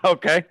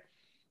 Okay.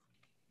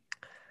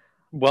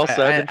 Well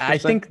said. I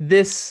think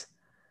this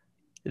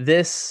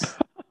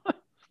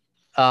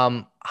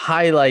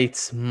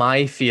highlights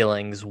my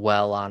feelings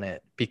well on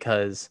it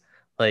because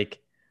like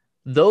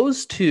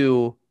those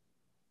two,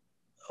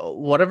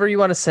 whatever you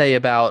want to say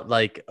about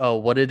like, oh,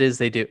 what it is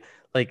they do,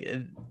 like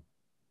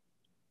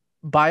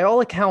by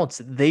all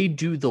accounts, they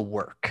do the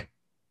work.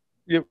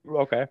 Yeah,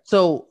 okay.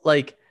 So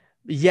like,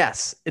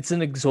 yes, it's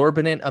an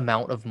exorbitant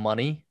amount of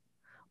money,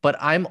 but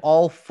I'm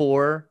all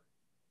for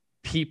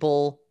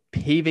people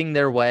paving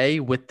their way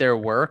with their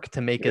work to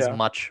make as Yeah.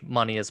 much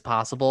money as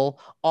possible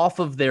off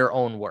of their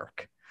own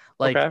work.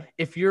 Like Okay.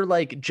 if you're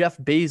like Jeff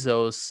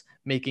Bezos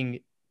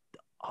making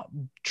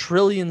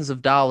trillions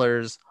of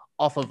dollars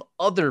off of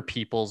other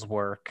people's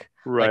work,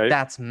 Right. like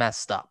that's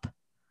messed up.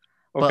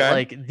 Okay. But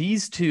like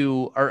these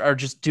two are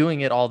just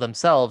doing it all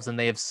themselves and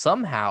they have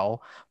somehow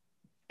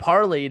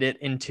parlayed it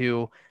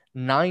into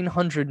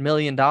 $900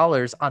 million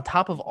on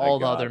top of all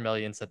the God. other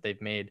millions that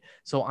they've made.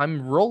 So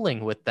I'm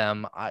rolling with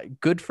them.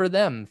 Good for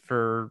them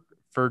for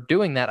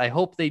doing that. I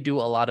hope they do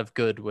a lot of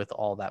good with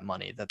all that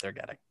money that they're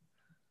getting.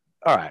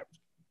 All right.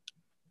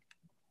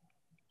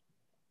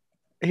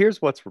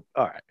 Here's what's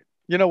all right.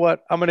 You know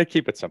what? I'm going to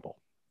keep it simple.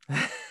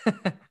 I'm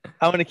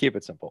going to keep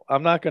it simple.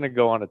 I'm not going to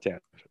go on a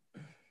tangent.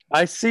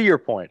 I see your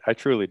point. I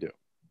truly do.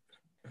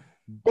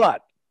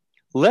 But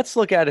let's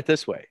look at it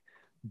this way.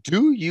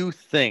 Do you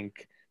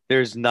think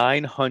there's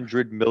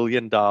 $900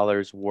 million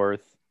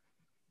worth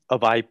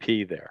of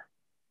IP there.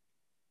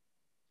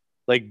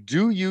 Like,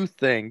 do you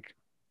think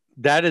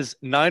that is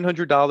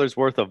 $900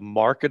 worth of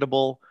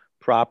marketable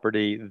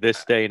property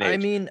this day and age? I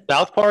mean,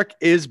 South Park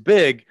is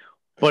big,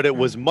 but it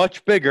was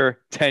much bigger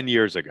 10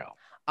 years ago.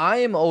 I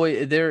am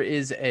always there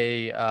is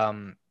a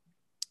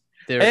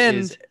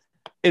And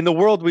in the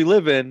world we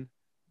live in,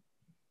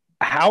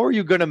 how are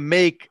you going to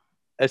make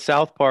a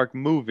South Park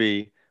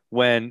movie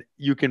when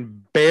you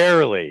can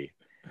barely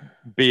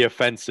be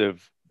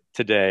offensive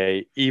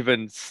today,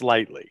 even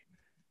slightly?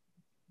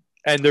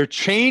 And they're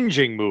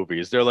changing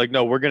movies. They're like,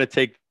 no, we're going to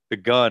take the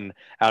gun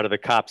out of the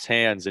cop's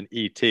hands in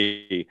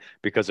E.T.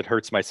 because it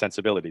hurts my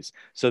sensibilities.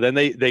 So then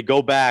they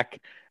go back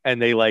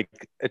and they like,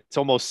 it's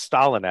almost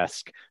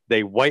Stalin-esque.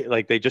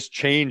 They just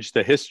change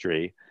the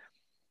history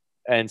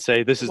and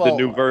say this is the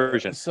new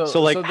version.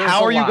 So like,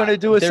 how are you going to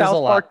do a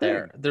South Park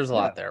there? There's a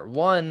lot there.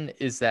 One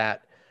is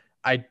that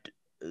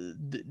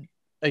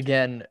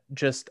again,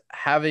 just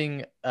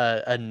having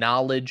a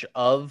knowledge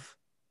of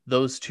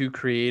those two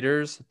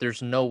creators,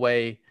 there's no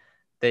way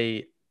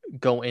they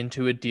go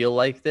into a deal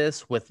like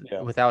this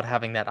without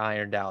having that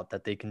ironed out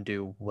that they can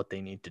do what they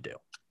need to do.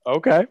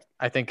 Okay.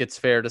 I think it's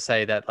fair to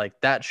say that like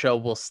that show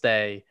will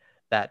stay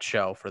that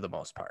show for the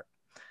most part.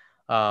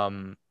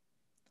 And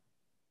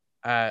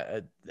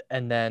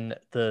then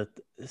the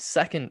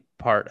second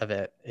part of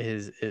it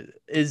is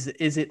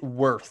it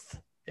worth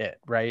it,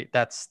 right?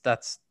 That's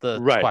the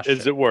question.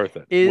 Is it worth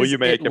it? Will you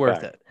make it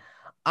worth it?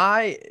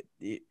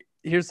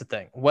 Here's the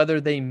thing. Whether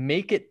they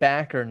make it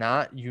back or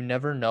not, you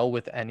never know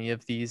with any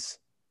of these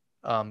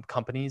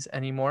companies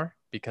anymore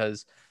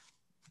because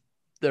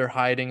they're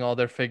hiding all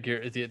their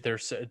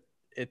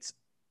it's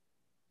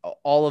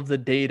all of the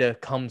data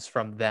comes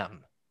from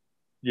them.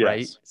 Yes.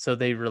 Right? So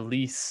they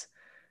release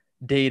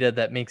data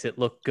that makes it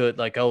look good,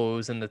 like, oh, it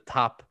was in the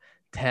top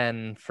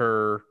 10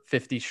 for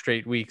 50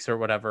 straight weeks or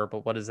whatever,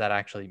 but what does that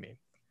actually mean?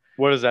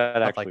 What does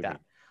that actually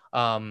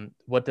mean?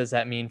 What does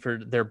that mean for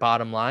their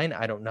bottom line?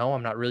 I don't know.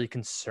 I'm not really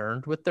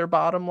concerned with their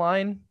bottom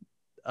line.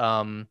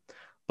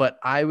 But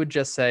I would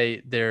just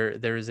say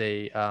there's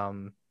a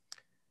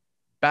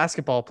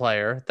basketball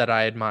player that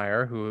I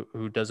admire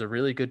who does a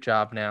really good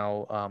job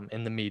now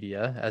in the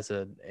media as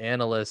an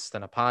analyst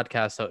and a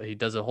podcast. So he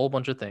does a whole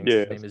bunch of things.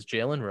 Yes. His name is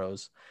Jalen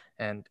Rose.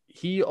 And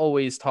he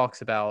always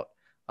talks about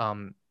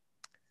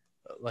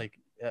like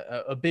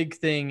a big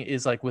thing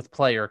is like with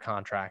player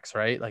contracts,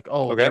 right? Like,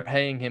 oh, they're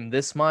paying him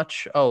this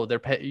much. Oh, they're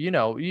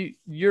paying,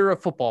 you're a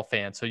football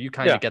fan. So you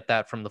kind of get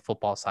that from the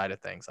football side of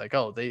things. Like,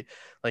 oh,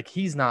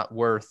 he's not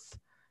worth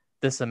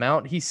this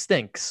amount. He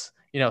stinks,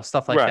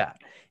 stuff like that.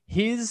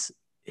 His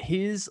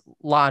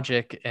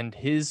logic and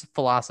his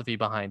philosophy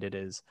behind it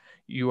is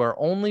you are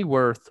only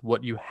worth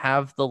what you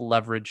have the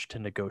leverage to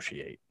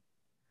negotiate.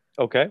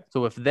 Okay.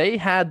 So if they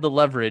had the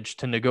leverage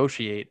to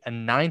negotiate a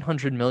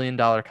 $900 million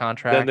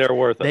contract, then they're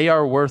worth it. They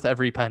are worth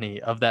every penny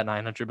of that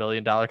 $900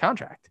 million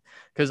contract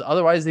because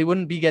otherwise they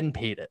wouldn't be getting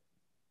paid it.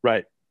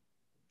 Right.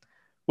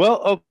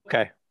 Well,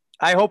 okay.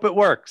 I hope it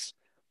works.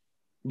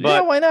 But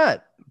yeah, why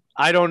not?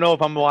 I don't know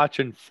if I'm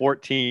watching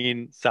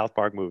 14 South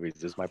Park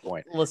movies is my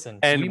point. Listen,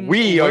 and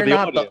we are the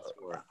audience.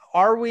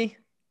 Are we?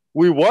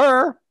 We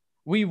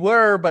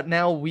were, but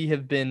now we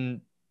have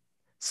been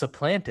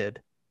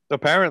supplanted.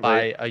 Apparently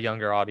by a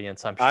younger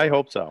audience, I'm sure. I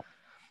hope so.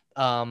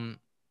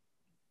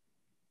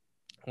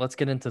 Let's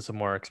get into some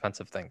more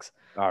expensive things.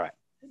 All right.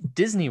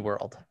 Disney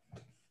World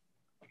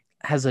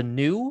has a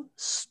new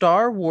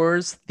Star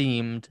Wars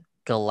themed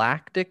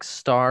Galactic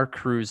Star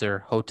Cruiser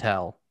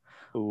hotel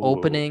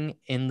opening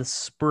in the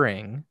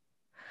spring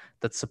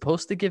that's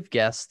supposed to give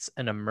guests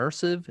an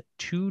immersive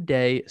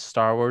 2-day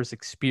Star Wars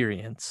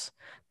experience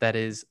that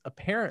is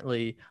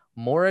apparently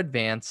more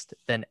advanced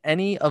than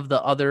any of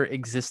the other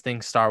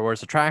existing Star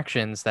Wars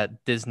attractions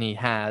that Disney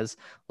has,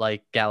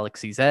 like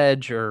Galaxy's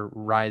Edge or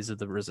Rise of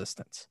the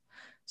Resistance.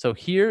 So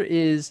here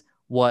is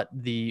what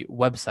the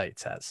website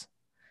says.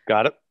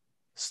 Got it.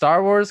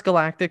 Star Wars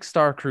Galactic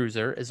Star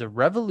Cruiser is a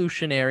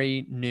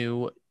revolutionary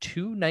new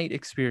 2-night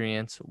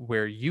experience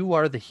where you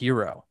are the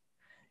hero.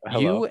 Hello.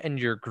 You and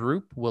your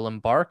group will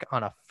embark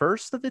on a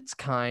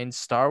first-of-its-kind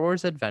Star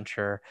Wars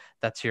adventure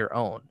that's your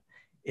own.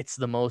 It's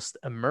the most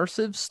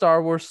immersive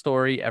Star Wars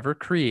story ever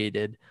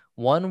created,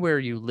 one where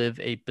you live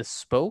a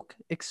bespoke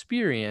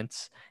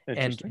experience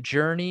and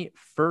journey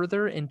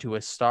further into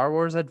a Star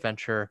Wars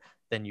adventure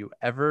than you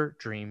ever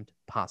dreamed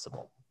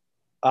possible.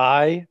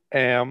 I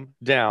am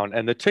down,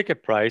 and the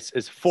ticket price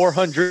is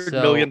 $400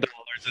 million.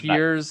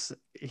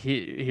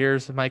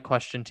 Here's my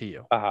question to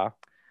you.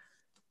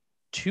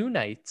 2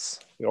 nights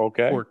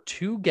for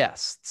 2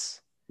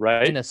 guests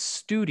in a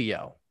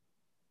studio.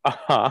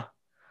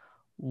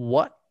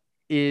 What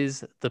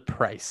is the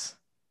price?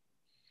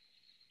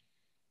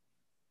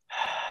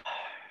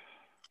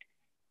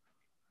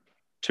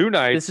 Two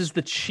nights. This is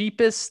the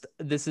cheapest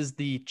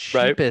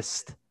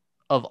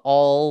of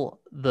all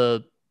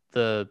the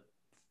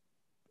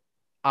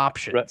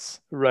options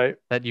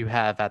that you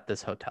have at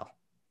this hotel.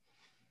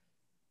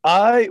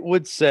 I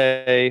would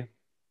say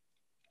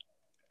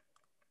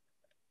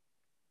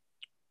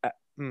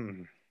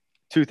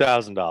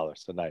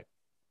 $2,000 a night.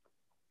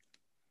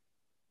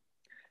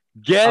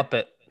 Get Up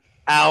it.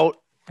 out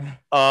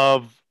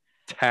of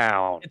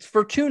town. It's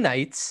for 2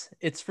 nights.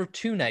 It's for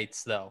 2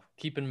 nights, though.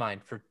 Keep in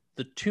mind, for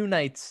the 2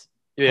 nights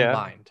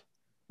combined.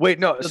 Wait,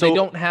 no. So they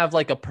don't have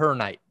like a per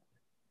night.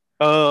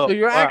 So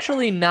you're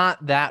actually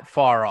not that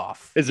far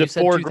off. Is you it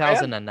said $4,000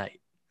 $2,000 a night?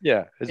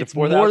 Yeah. It's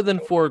more than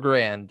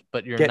 $4,000,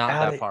 but you're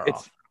not that far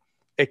off.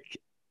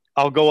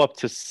 I'll go up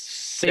to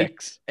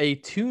 6. A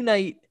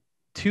 2-night,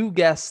 2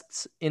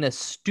 guests in a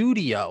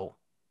studio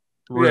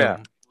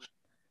room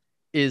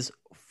is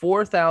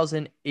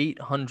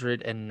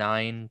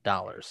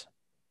 $4,809.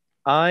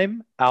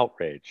 I'm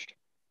outraged.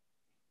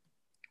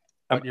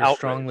 But you're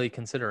strongly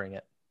considering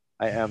it.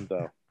 I am,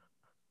 though.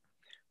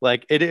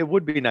 Like, it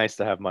would be nice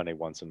to have money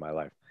once in my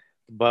life.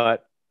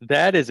 But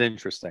that is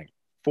interesting.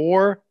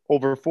 Over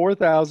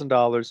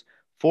 $4,000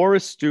 for a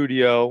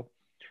studio.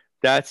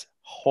 That's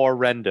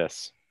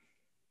horrendous.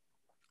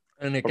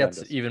 And it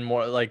gets even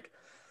more like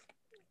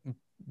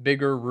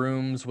bigger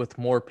rooms with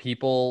more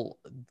people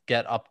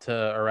get up to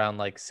around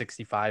like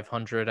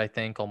 $6,500, I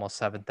think, almost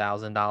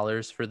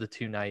 $7,000 for the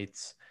 2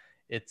 nights.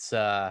 It's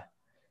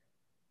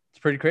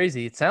pretty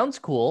crazy. It sounds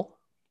cool,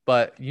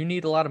 but you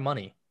need a lot of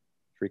money.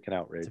 Freaking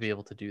outrage to be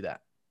able to do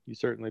that. You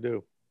certainly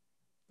do.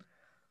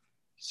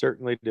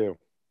 Certainly do.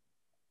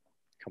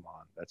 Come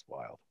on, that's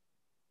wild.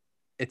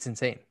 It's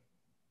insane.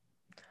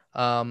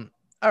 All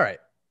right.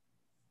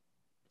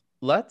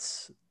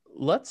 Let's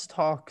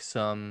talk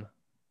some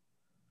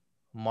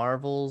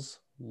Marvel's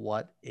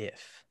What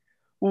If.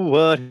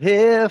 What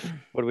if?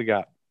 What do we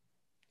got?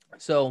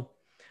 So,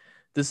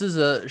 this is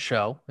a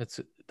show that's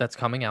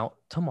coming out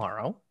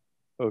tomorrow.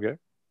 Okay.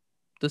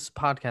 This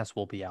podcast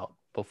will be out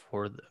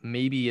before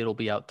maybe it'll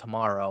be out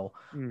tomorrow.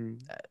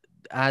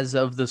 As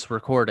of this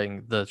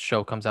recording, the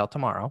show comes out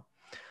tomorrow.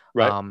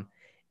 Right.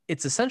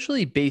 It's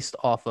essentially based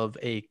off of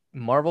a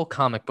Marvel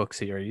comic book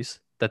series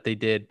that they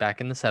did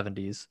back in the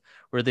 70s,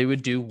 where they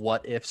would do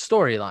what if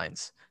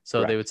storylines.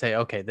 So they would say,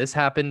 okay, this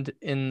happened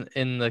in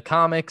the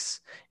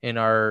comics, in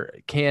our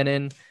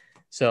canon.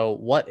 So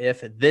what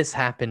if this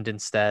happened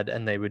instead?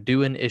 And they would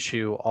do an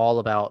issue all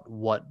about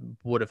what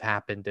would have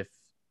happened if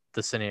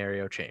the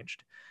scenario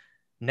changed.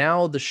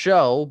 Now the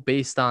show,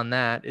 based on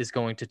that, is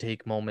going to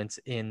take moments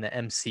in the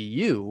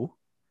MCU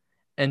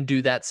and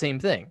do that same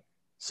thing.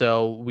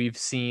 So we've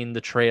seen the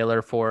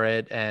trailer for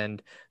it,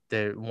 and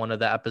one of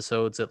the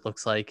episodes it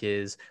looks like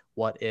is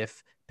what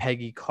if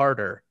Peggy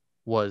Carter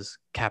was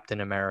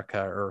Captain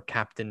America or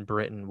Captain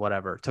Britain,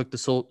 whatever, took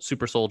the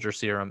super soldier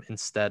serum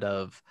instead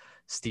of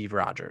Steve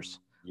Rogers.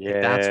 Yeah,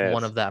 that's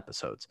one of the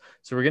episodes.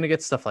 So we're going to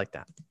get stuff like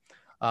that.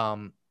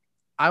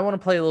 I want to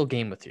play a little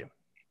game with you.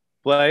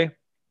 Play.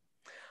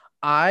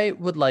 I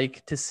would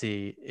like to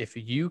see if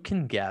you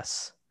can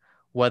guess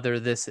whether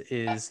this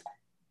is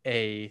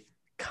a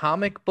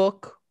comic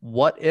book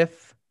what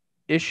if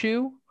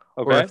issue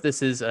or if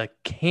this is a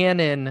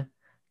canon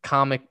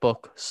comic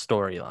book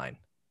storyline.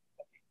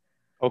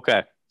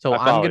 Okay. So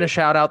I'm going to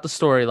shout out the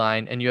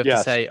storyline, and you have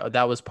to say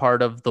that was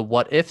part of the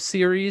what if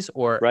series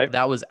or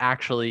that was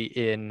actually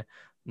in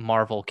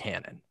Marvel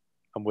canon.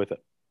 I'm with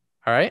it.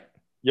 All right.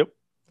 Yep.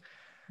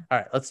 All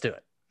right, let's do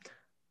it.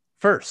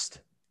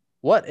 First,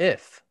 what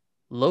if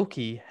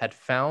Loki had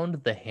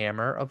found the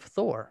hammer of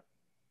Thor?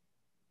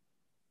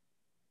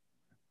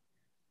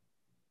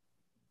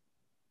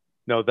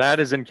 No, that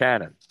is in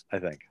canon, I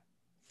think.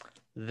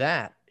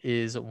 That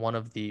is one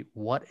of the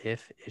what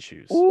if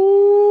issues.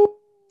 Ooh,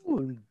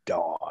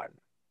 darn.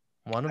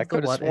 I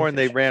could have sworn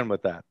they ran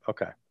with that.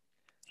 Okay.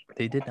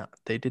 They did not.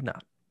 They did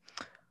not.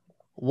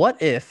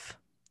 What if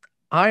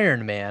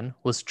Iron Man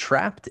was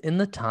trapped in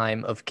the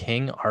time of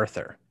King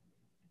Arthur?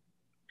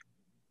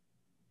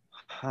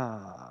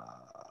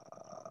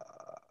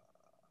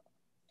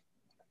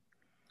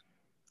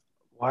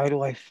 Why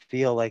do I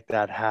feel like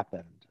that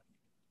happened?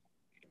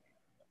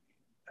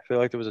 I feel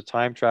like there was a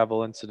time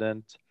travel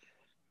incident.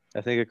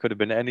 I think it could have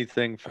been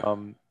anything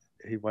from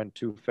he went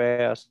too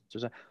fast.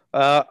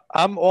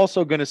 I'm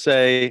also going to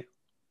say,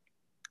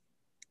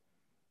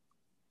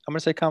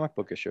 comic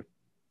book issue.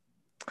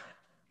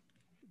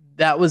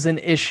 That was an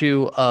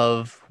issue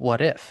of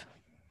What If.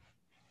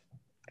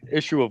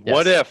 Issue of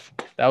What If.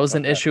 That was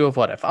an issue of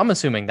What If. I'm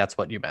assuming that's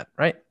what you meant,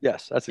 right?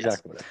 Yes, that's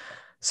exactly what it is.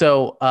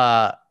 So,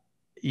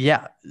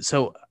 yeah.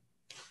 So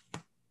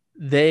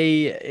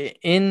they,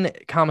 in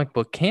comic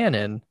book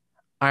canon,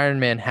 Iron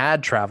Man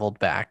had traveled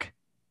back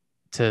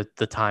to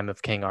the time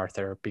of King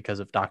Arthur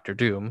because of Doctor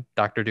Doom.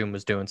 Doctor Doom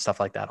was doing stuff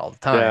like that all the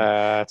time.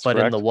 That's but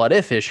correct. In the What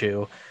If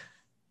issue,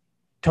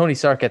 Tony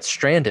Stark gets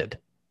stranded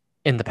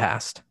in the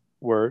past.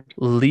 Word.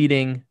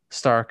 Leading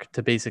Stark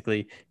to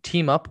basically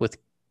team up with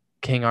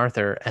King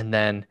Arthur and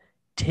then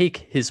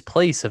take his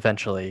place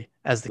eventually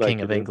as the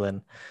King of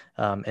England,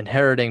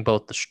 inheriting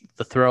both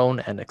the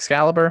throne and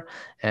Excalibur.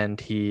 And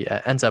he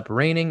ends up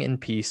reigning in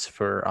peace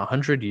for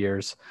 100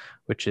 years,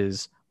 which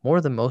is more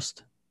than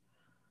most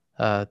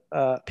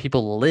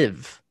people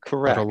live,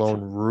 correct, let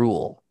alone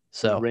rule.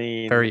 So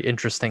very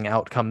interesting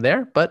outcome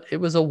there, but it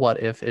was a what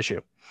if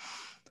issue.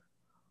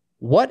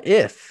 What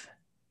if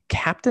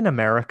Captain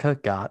America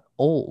got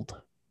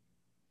old.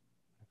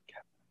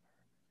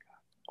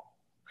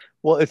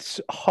 Well, it's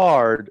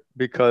hard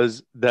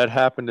because that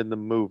happened in the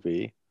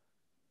movie.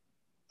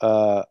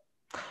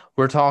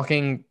 We're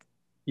talking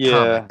Yeah,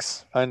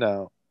 comics. I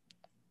know.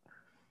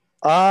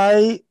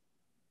 I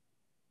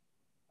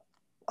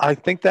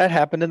think that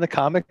happened in the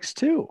comics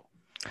too.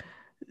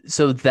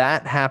 So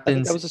that I think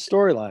happens. that was a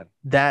storyline.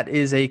 That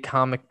is a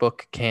comic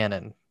book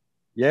canon.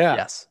 Yeah,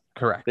 Yes,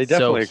 correct. they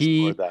definitely So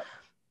he explored that.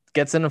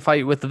 gets in a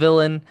fight with the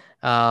villain,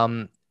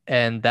 and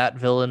that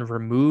villain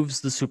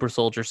removes the super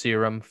soldier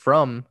serum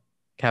from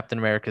Captain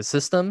America's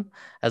system.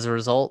 As a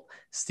result,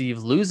 Steve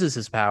loses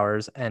his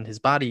powers and his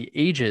body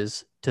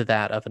ages to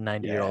that of a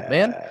 90-year-old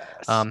man,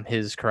 Yes.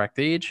 his correct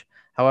age.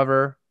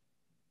 However,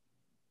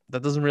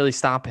 that doesn't really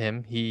stop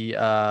him. He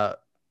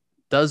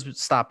does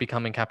stop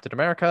becoming Captain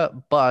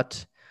America,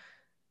 but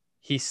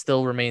he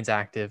still remains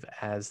active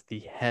as the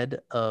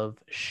head of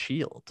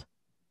S.H.I.E.L.D.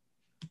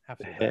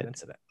 after that Head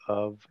incident.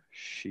 of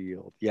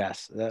S.H.I.E.L.D.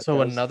 Yes. That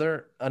So does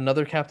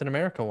another Captain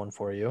America one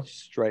for you.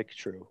 strike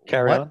true.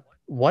 Carry on.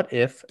 What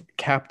if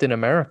Captain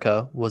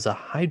America was a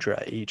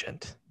Hydra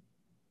agent?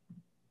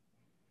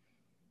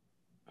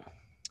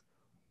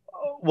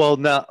 Well,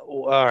 now,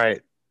 all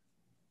right.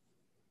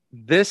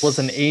 This Was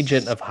an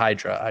agent of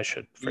Hydra, I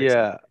should phrase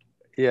Yeah,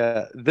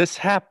 yeah. This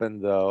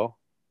happened though.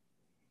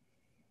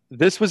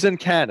 This was in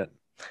canon.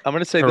 I'm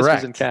gonna say this was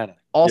in Correct. canon.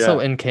 Also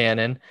Yeah. in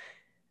canon.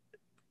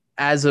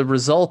 As a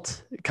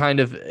result,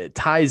 kind of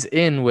ties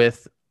in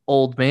with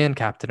old man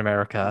Captain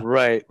America,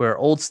 Right. where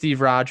old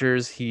Steve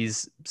Rogers,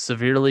 he's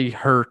severely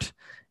hurt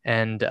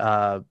and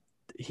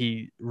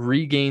he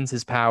regains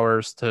his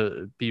powers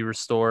to be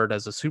restored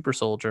as a super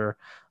soldier.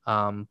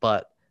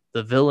 But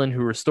the villain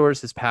who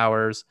restores his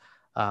powers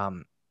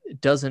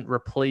doesn't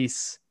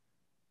replace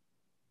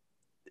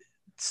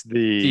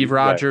Steve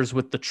Rogers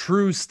with the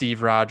true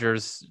Steve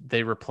Rogers.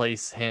 They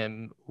replace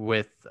him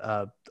with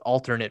an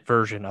alternate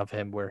version of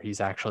him where he's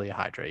actually a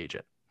Hydra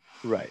agent.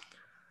 Right.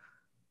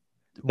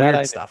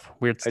 Weird stuff.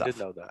 I did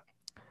know that.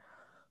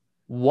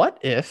 What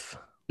if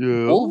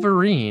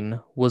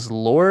Wolverine was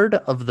Lord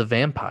of the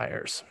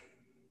Vampires?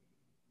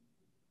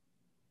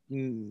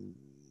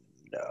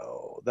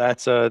 No,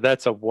 that's a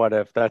what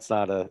if. That's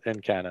not a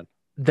in canon.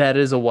 That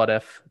is a what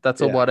if.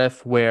 That's a Yeah. what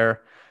if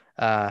where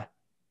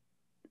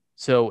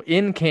so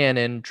in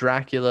canon,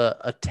 Dracula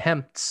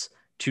attempts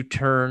to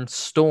turn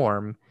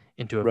Storm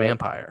into a Right.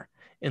 vampire.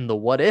 In the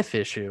what if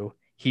issue,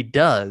 he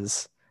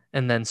does,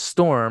 and then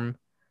Storm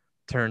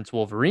turns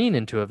Wolverine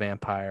into a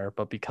vampire,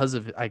 but because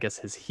of, I guess,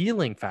 his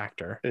healing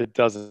factor, It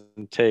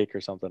doesn't take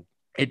or something.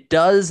 it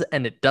does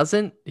and it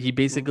doesn't. He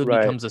basically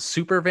Right. becomes a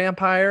super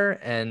vampire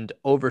and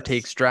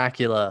overtakes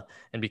Dracula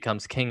and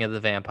becomes king of the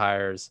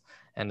vampires,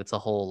 and it's a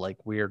whole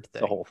like weird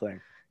thing. The whole thing.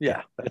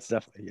 Yeah, that's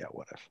definitely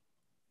what if.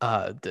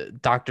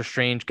 Doctor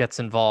Strange gets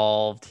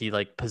involved. He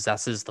like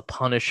possesses the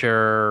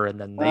Punisher, and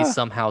then they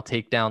somehow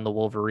take down the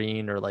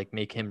Wolverine or like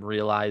make him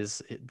realize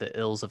the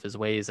ills of his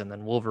ways, and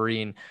then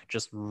Wolverine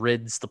just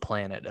rids the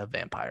planet of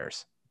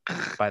vampires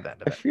by the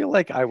end of it. I feel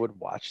like I would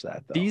watch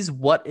that though. These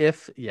what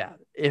if,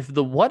 if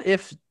the what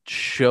if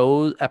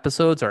show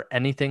episodes are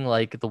anything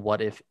like the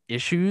what if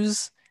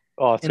issues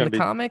it's in gonna the be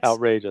comics,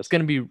 outrageous. it's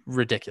going to be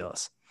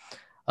ridiculous.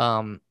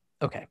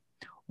 Okay.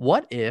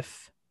 What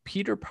if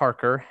Peter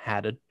Parker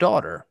had a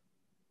daughter?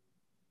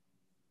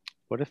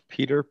 What if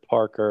Peter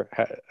Parker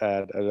had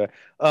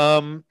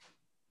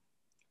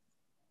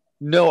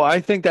no, I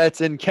think that's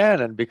in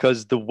canon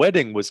because the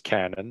wedding was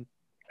canon,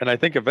 and I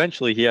think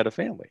eventually he had a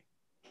family.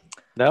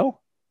 No?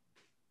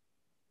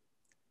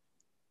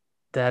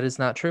 That is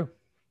not true.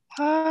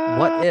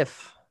 What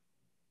if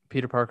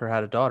Peter Parker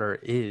had a daughter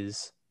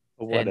is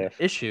an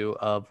issue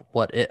of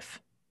What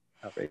If.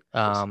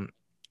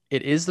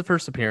 It is the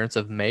first appearance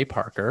of May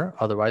Parker,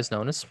 otherwise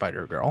known as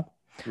Spider-Girl.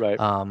 Right.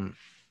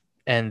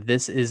 And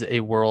this is a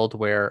world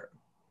where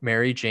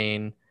Mary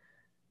Jane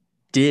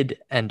did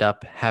end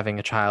up having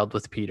a child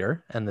with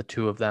Peter, and the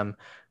two of them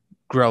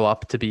grow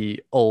up to be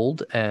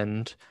old,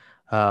 and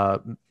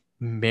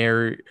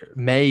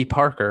May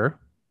Parker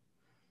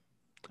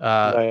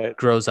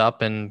grows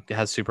up and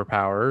has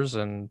superpowers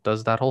and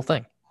does that whole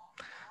thing.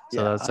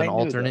 So that's an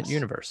alternate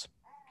universe.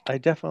 I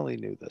definitely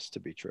knew this to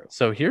be true.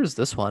 So here's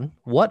this one.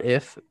 What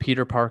if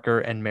Peter Parker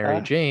and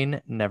Mary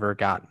Jane never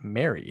got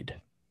married?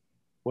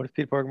 What if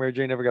Peter Parker and Mary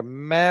Jane never got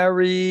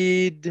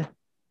married?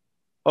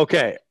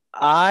 Okay.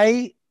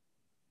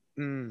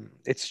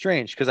 It's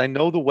strange because I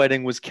know the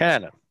wedding was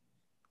canon.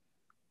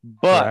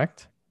 But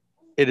correct.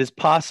 It is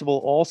possible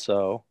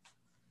also.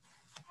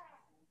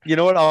 You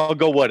know what? I'll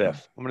go what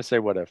if. I'm going to say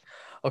what if.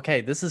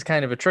 Okay, this is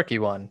kind of a tricky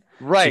one.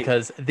 Right.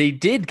 Because they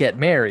did get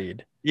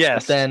married.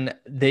 Yes. But then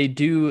they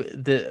do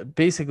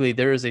basically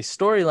there is a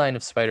storyline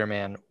of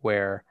Spider-Man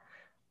where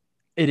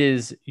it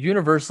is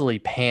universally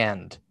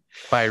panned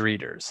by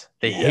readers.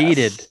 They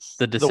hated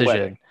the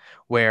decision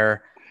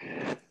where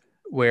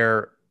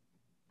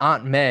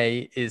Aunt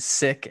May is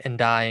sick and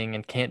dying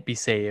and can't be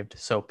saved.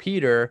 So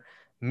Peter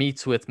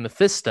meets with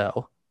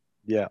Mephisto.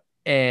 Yeah.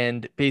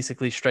 And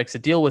basically strikes a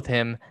deal with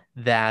him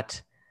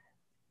that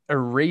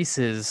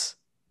erases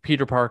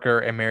Peter Parker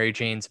and Mary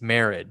Jane's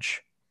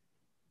marriage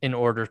in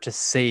order to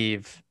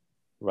save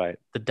Right.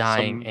 the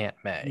dying Some Aunt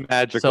May.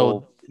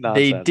 magical So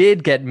they nonsense.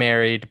 did get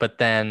married, but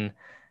then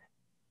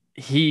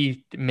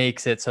he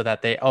makes it so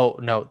that they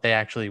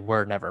actually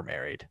were never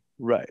married.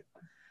 Right.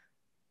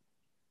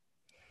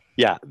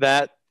 Yeah,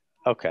 that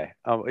okay.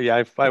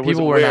 Yeah, I was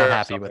People were aware not of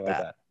happy something with like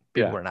that.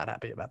 People Yeah. were not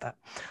happy about that.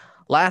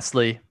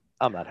 Lastly,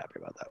 I'm not happy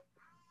about that.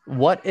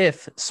 what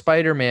if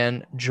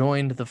Spider-Man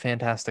joined the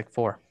Fantastic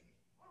Four?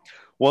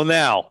 Well,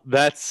 now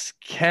that's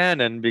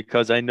canon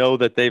because I know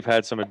that they've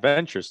had some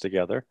adventures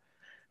together,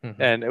 Mhm.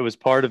 and it was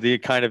part of the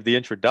kind of the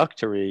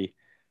introductory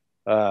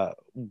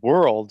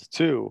world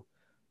too.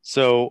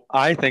 So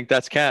I think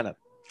that's canon.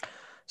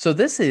 So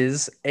this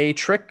is a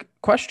trick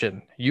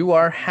question. You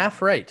are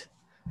half right.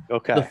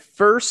 Okay. The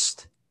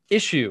first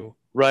issue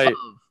Right. of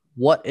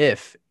What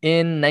If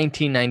in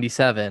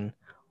 1997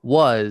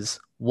 was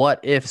what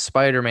if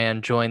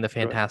Spider-Man joined the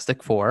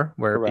Fantastic Four,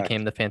 where Correct. it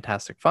became the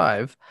Fantastic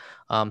Five.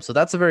 So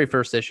that's the very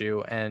first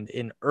issue. And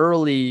in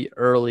early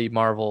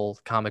Marvel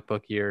comic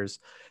book years,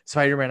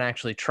 Spider-Man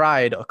actually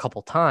tried a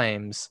couple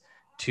times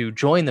to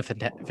join the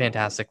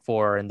Fantastic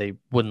Four, and they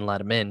wouldn't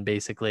let him in,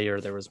 basically, or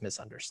there was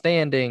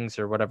misunderstandings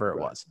or whatever it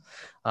was.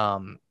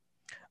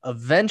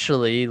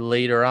 Eventually,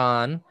 later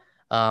on,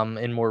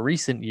 in more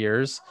recent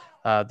years,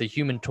 the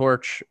Human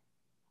Torch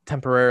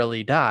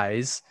temporarily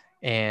dies,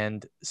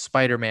 and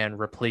Spider-Man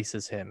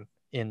replaces him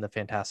in the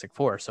Fantastic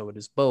Four. So it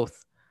is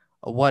both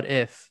a what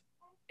if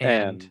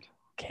and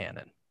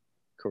canon.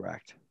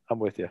 Correct. I'm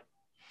with you.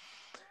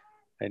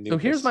 So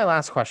here's my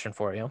last question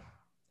for you.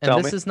 And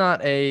Tell this me. is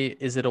not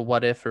is it a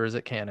what if or is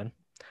it canon?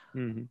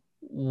 Mm-hmm.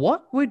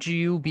 What would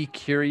you be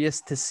curious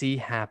to see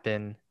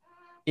happen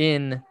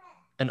in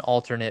an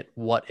alternate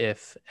what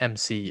if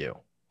MCU?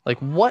 Like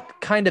what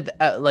kind of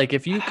like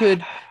if you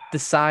could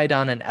decide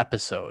on an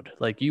episode,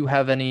 like you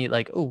have any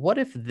like, oh, what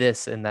if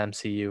this in the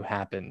MCU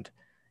happened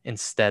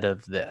instead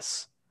of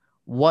this?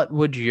 What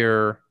would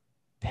your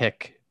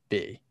pick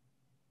be?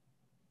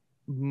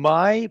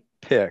 My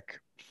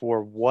pick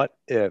for what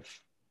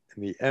if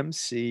in the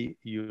MC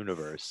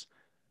universe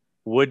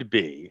would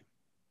be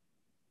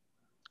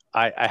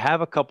I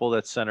have a couple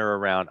that center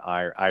around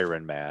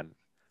Iron Man.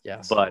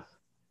 Yes. But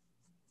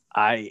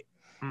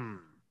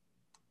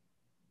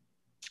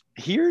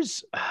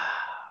here's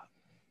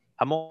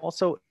I'm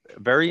also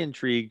very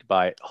intrigued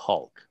by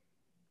Hulk.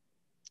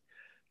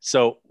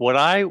 So what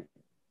I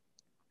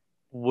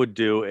would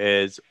do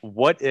is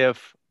what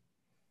if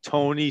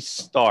Tony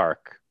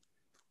Stark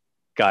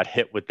got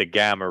hit with the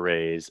gamma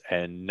rays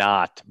and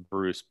not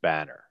Bruce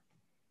Banner?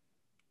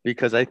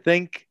 Because I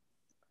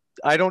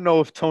don't know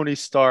if Tony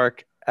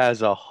Stark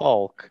as a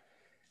Hulk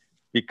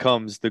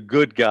becomes the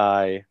good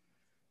guy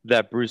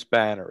that Bruce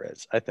Banner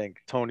is. I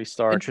think Tony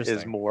Stark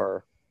is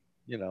more,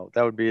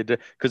 that would be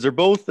because they're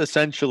both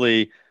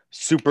essentially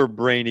super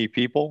brainy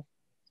people.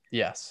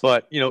 Yes.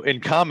 But,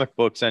 in comic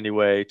books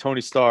anyway, Tony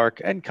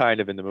Stark and kind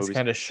of in the movies. He's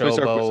kind of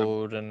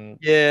showboat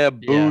and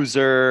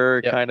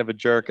boozer, kind of a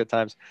jerk at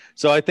times.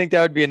 So I think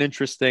that would be an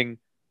interesting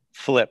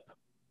flip.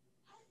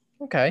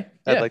 Okay.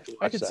 I'd Yeah, like to watch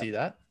I could that. see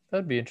that.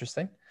 That'd be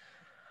interesting.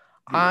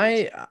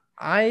 Mine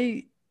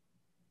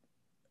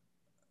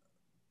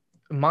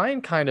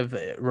kind of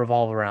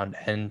revolve around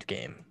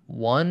Endgame.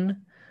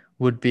 One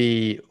would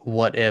be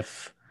what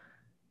if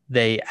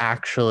they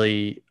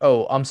actually,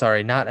 I'm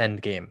sorry, not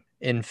Endgame.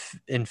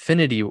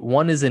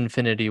 One is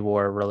Infinity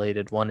War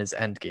related, one is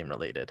Endgame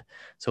related.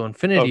 So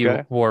Infinity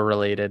War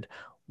related,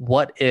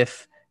 what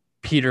if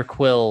Peter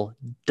Quill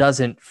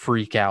doesn't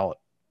freak out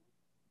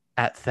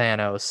at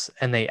Thanos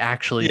and they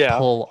actually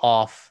pull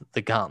off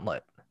the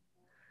gauntlet?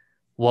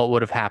 What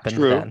would have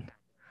happened then?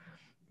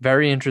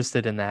 Very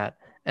interested in that.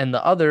 And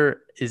the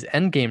other is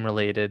Endgame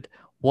related.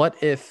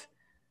 What if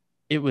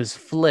it was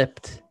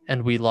flipped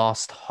and we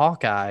lost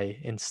Hawkeye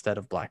instead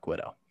of Black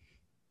Widow?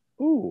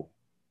 Ooh,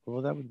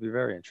 well, that would be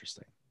very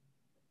interesting.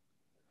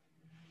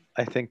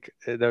 I think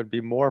that would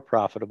be more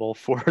profitable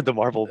for the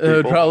Marvel people. It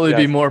would probably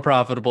be more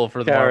profitable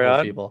for the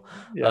Marvel people.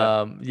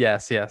 Yeah.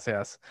 Yes.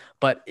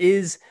 But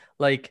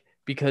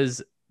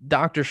because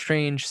Doctor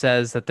Strange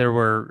says that there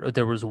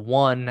was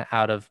one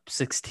out of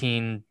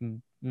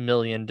 16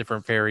 million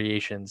different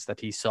variations that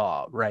he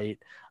saw, right?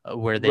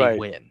 Where they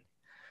win.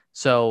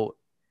 So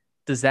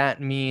does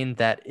that mean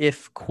that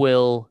if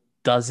Quill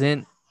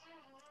doesn't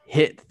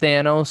hit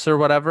Thanos or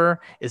whatever,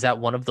 is that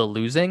one of the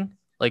losing?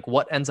 Like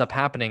what ends up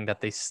happening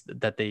that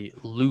they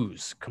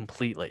lose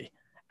completely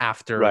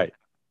after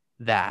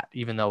that,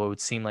 even though it would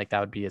seem like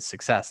that would be a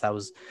success.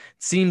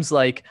 Seems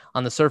like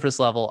on the surface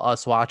level,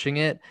 us watching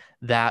it,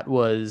 that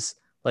was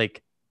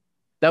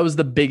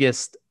the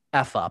biggest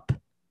F up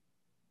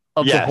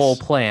of the whole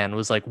plan.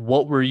 Was like,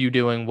 what were you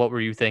doing? What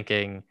were you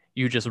thinking?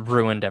 You just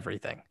ruined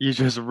everything. You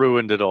just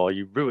ruined it all.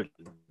 You ruined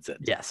it.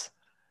 Yes.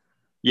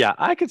 Yeah,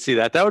 I could see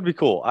that. That would be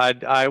cool.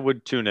 I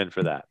would tune in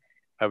for that.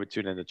 I would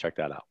tune in to check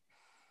that out.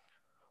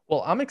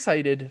 Well, I'm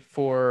excited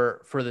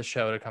for the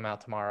show to come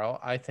out tomorrow.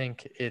 I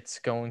think it's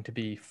going to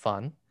be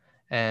fun.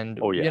 And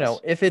Oh, yes.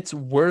 if it's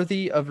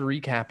worthy of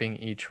recapping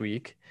each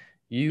week,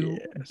 you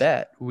Yes.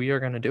 bet we are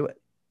going to do it.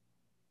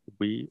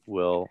 We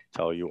will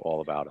tell you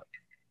all about it.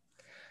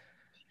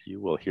 You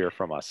will hear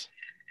from us.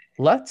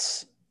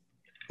 Let's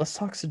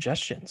talk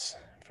suggestions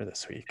for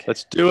this week.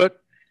 Let's do it.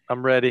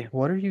 I'm ready.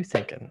 What are you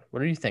thinking?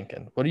 What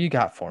do you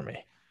got for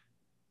me?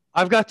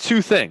 I've got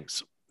two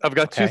things. Okay.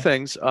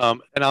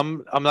 And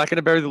I'm not going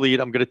to bury the lead.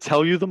 I'm going to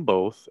tell you them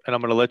both, and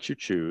I'm going to let you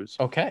choose.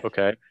 Okay.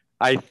 Okay.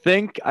 I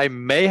think I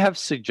may have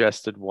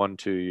suggested one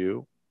to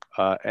you,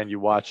 and you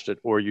watched it,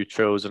 or you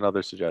chose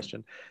another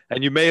suggestion,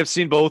 and you may have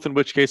seen both. In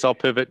which case, I'll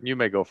pivot, and you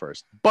may go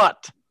first.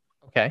 But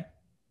Okay.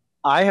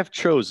 I have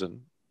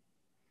chosen.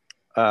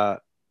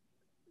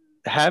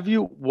 Have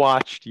you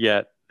watched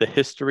yet The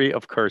History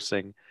of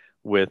Cursing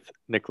with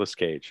Nicolas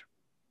Cage?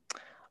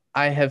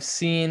 I have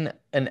seen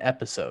an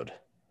episode.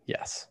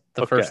 Yes.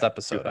 The Okay. first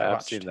episode I I've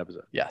watched. seen an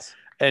episode. Yes.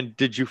 And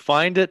did you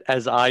find it,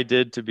 as I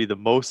did, to be the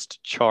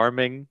most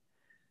charming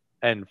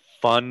and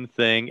fun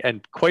thing?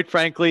 And quite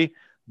frankly,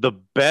 the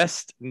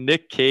best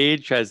Nick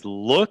Cage has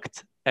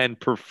looked and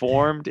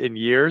performed in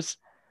years?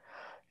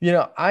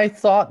 I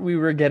thought we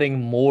were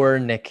getting more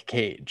Nick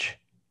Cage,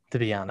 to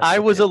be honest. I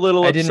with was you. a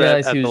little I didn't upset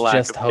realize at he the was lack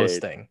just of Cage.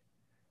 hosting,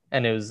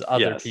 and it was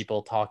other Yes.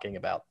 people talking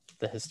about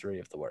the history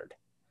of the word.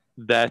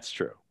 That's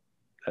true.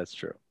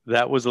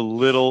 That was a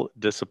little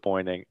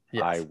disappointing.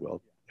 Yes. I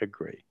will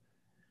agree.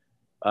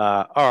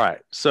 All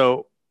right.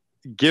 So,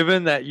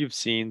 given that you've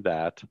seen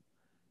that,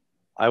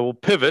 I will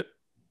pivot.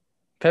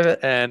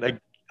 And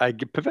I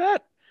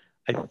pivot.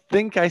 I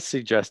think I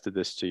suggested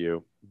this to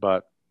you,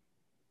 but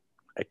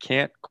I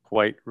can't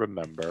quite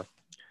remember.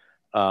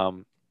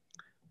 Have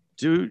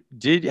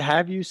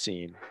you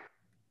seen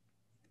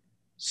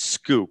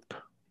Scoop?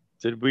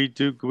 Did we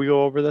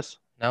go over this?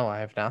 No, I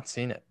have not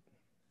seen it.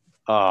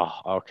 Oh,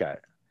 okay.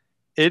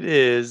 It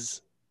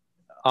is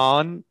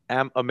on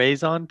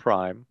Amazon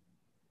Prime.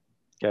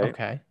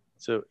 Okay.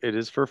 So it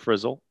is for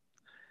Frizzle.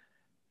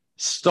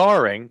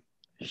 Starring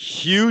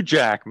Hugh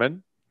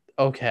Jackman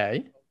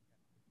Okay.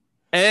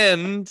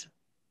 and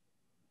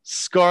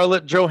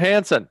Scarlett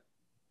Johansson.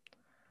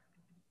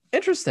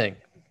 Interesting.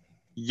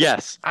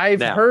 Yes. I've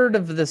Now, heard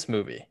of this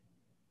movie.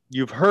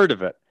 You've heard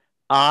of it.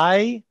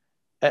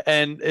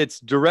 And it's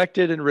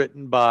directed and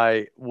written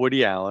by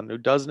Woody Allen, who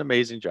does an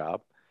amazing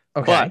job.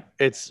 Okay. But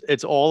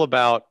it's all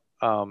about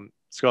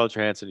Scarlett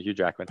Johansson and Hugh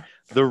Jackman.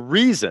 The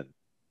reason,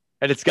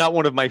 and it's got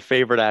one of my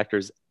favorite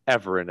actors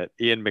ever in it,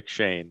 Ian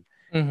McShane.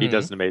 He Mhm.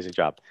 does an amazing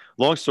job.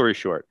 Long story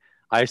short,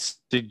 I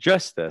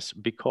suggest this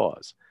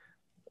because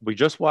we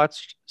just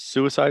watched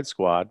Suicide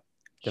Squad,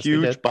 Yes, we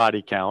huge did.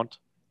 body count,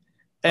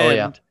 Oh, and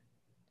yeah.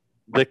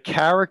 the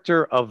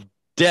character of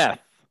Death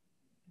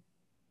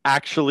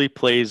actually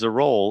plays a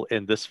role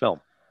in this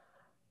film.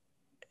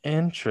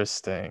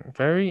 Interesting.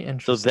 Very So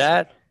interesting.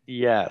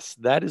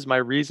 that is my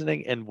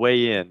reasoning and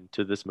weigh in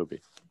to this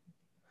movie.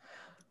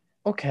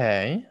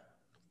 Okay.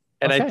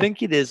 And I Okay.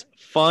 think it is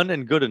fun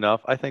and good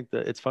enough. I think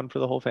that it's fun for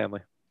the whole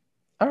family.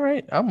 All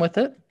right. I'm with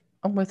it.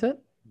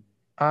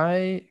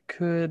 I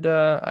could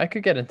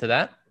get into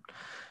that.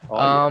 Oh,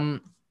 yeah.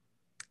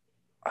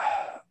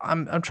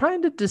 I'm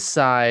trying to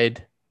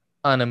decide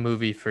on a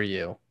movie for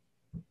you.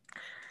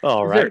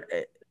 All right.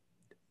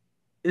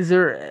 Is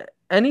there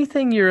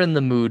anything you're in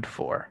the mood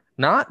for?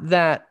 Not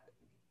that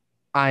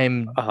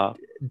I'm Uh-huh.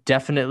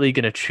 definitely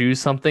going to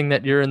choose something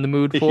that you're in the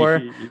mood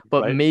for,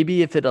 but Right.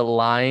 maybe if it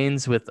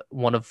aligns with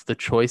one of the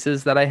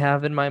choices that I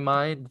have in my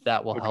mind,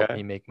 that will help Okay.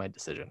 me make my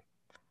decision.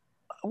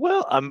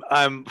 Well,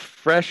 I'm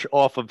fresh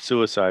off of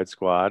Suicide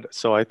Squad,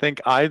 so I think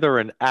either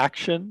an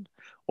action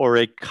or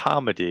a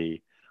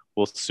comedy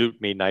will suit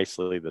me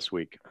nicely this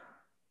week.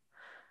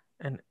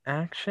 An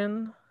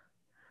action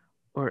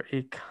or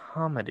a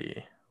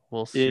comedy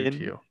will suit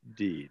you.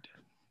 Indeed.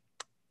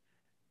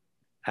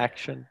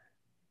 Action.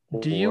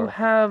 Do you or-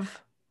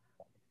 have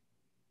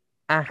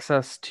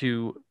access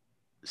to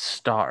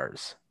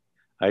stars?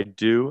 I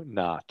do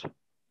not.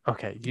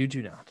 Okay, you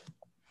do not.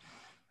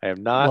 I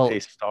am not Well- a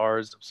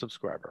Stars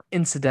subscriber.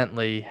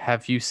 Incidentally,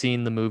 have you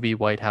seen the movie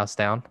White House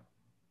Down?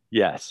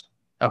 Yes.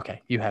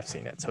 Okay, you have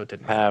seen it, so it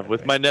didn't matter Have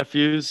with anyway. my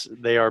nephews.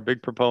 They are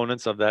big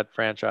proponents of that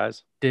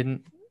franchise.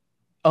 Didn't.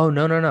 Oh,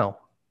 no.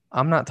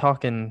 I'm not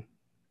talking.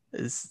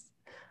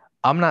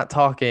 I'm not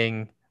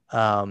talking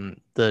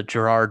the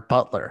Gerard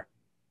Butler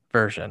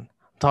version.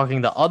 I'm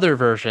talking the other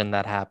version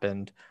that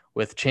happened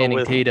with Channing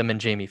with- Tatum and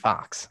Jamie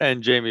Foxx.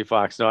 And Jamie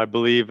Foxx. No, I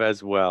believe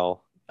as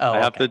well. Oh, I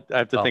have okay.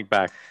 to Well, think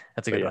back.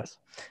 That's a But good yes.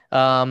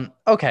 one.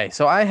 Okay,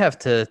 so I have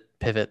to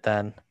pivot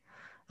then.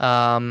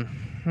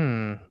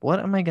 What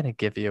am I gonna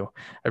give you?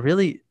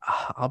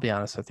 I'll be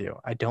honest with you.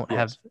 I don't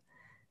have Yes.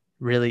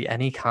 really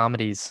any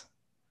comedies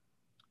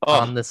Oh,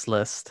 on this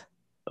list.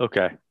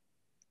 okay.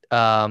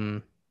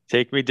 Um,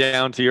 Take me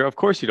down to your. Of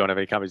course, you don't have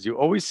any comments. You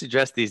always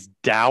suggest these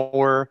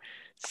dour, I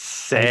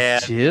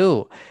sad.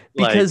 do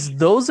like, because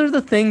those are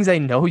the things I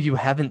know you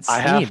haven't seen. I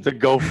have to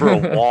go for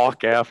a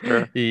walk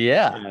after.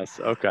 Yeah. Yes.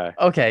 Okay.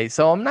 Okay,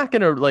 so I'm not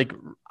gonna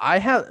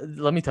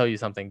let me tell you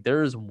something.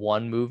 There is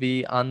one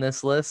movie on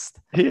this list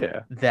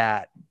Yeah.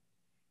 that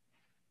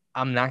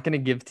I'm not going to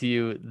give to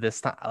you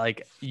this time.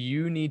 Like,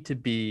 you need to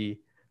be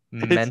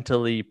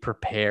mentally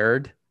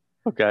prepared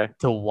Okay.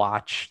 to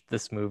watch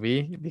this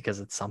movie because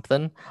it's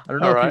something. I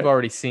don't know All if you've right.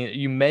 already seen it.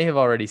 You may have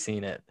already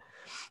seen it.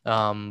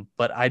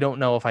 But I don't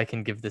know if I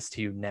can give this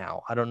to you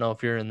now. I don't know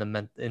if you're in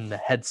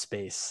the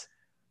headspace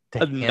to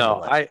handle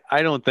No, it.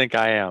 I don't think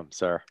I am,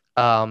 sir.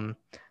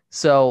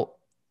 So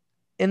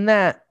in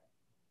that,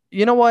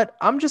 you know what?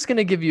 I'm just going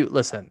to give you,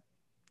 listen,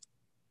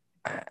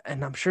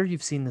 and I'm sure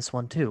you've seen this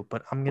one too,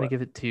 but I'm going to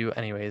give it to you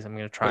anyways. I'm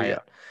going to try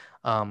it.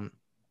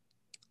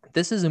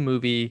 This is a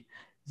movie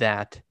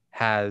that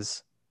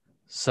has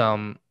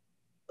some,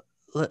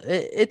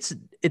 it's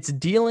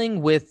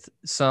dealing with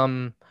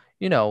some,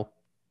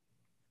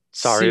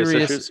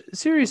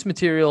 serious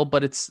material,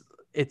 but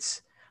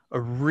it's a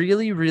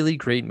really, really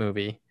great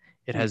movie.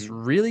 It has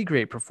really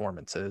great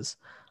performances.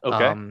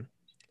 Okay.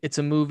 It's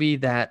a movie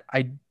that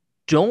I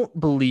don't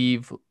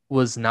believe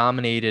was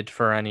nominated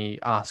for any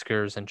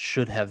Oscars and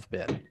should have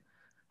been,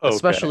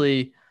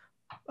 especially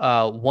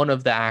one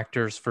of the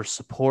actors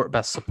for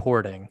best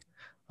supporting.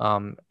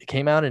 It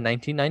came out in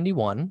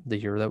 1991, the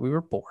year that we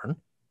were born.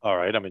 All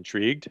right, I'm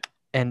intrigued.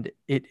 And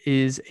it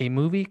is a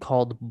movie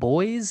called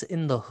Boys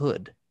in the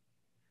Hood.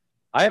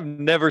 I have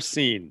never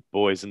seen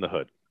Boys in the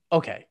Hood.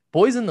 Okay,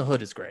 Boys in the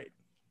Hood is great.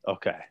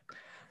 Okay.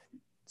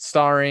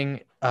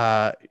 Starring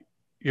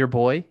your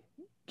boy,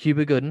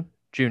 Cuba Gooding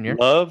Jr.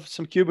 Love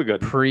some Cuba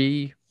Gooding.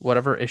 Pre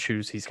whatever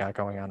issues he's got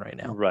going on right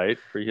now. Right,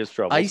 pre his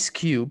troubles. Ice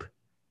Cube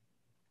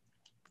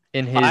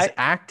in his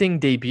acting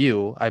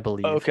debut, I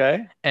believe.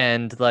 Okay.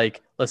 And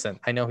like, listen,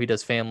 I know he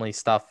does family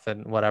stuff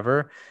and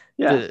whatever.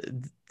 Yeah.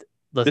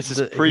 This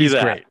is pre he's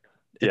that. Great.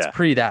 It's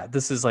pre that.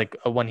 This is like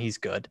when he's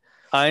good.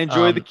 I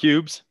enjoy the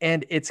Cubes.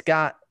 And it's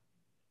got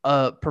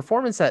a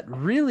performance that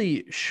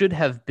really should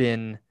have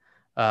been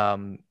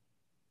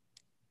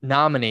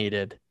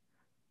nominated.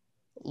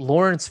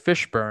 Lawrence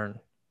Fishburne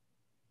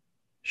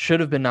should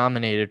have been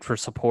nominated for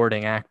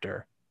supporting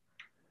actor.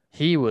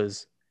 He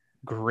was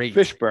great.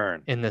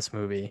 Fishburne in this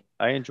movie.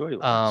 I enjoy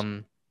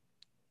it.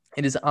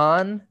 It is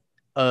on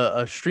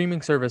a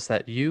streaming service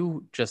that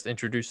you just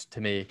introduced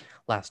to me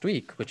last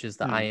week, which is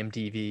the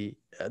IMDb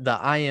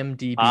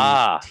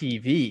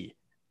TV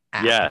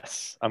app.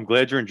 Yes, I'm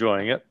glad you're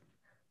enjoying it.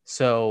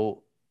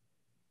 So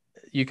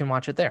you can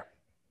watch it there.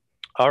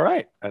 All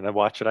right, and I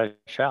watch it. I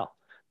shall.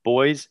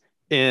 Boys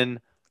in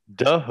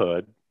the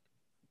Hood.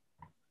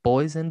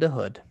 Boys in the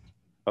Hood.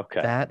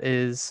 Okay. That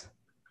is.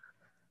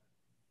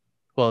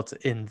 Well, it's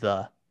in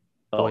the.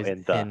 Boys,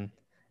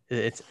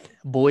 it's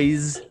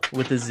boys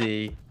with a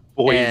Z.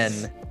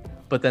 Boys.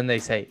 But then they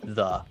say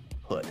the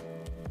Hood.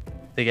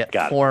 They get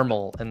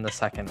formal in the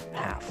second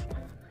half.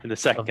 In the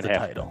second of the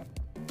half. Title.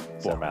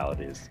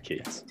 Formality is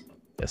key. Yes.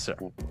 Yes, sir.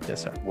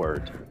 Yes, sir.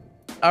 Word.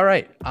 All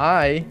right.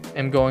 I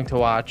am going to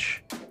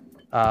watch.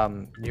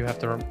 You have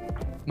to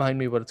remind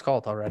me what it's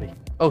called already.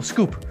 Oh,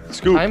 Scoop.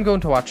 Scoop. I'm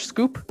going to watch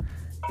Scoop.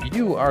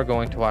 You are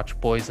going to watch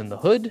Boys in the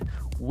Hood.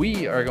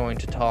 We are going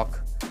to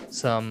talk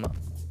some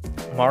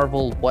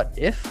Marvel What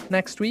If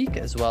next week,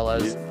 as well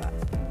as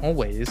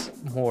always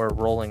more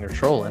Rolling or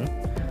Trolling.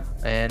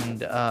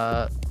 And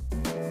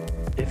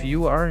if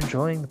you are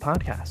enjoying the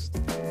podcast,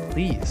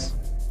 please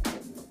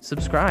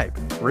subscribe,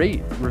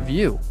 rate,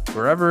 review,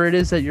 wherever it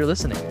is that you're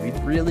listening. We'd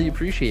really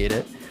appreciate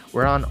it.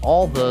 We're on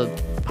all the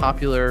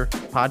popular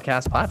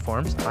podcast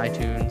platforms,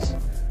 iTunes,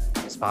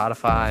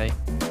 Spotify.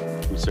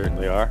 We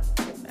certainly are.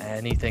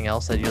 Anything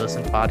else that you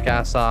listen to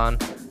podcasts on.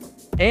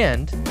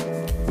 And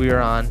we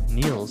are on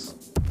Neil's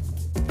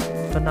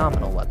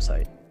phenomenal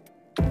website.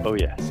 Oh,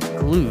 yes.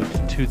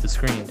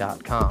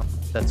 gluedtothescreen.com.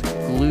 That's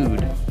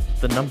glued,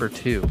 the number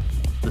 2,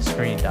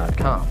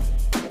 thescreen.com.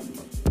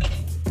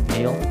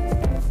 Neil,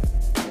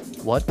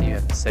 what do you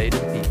have to say to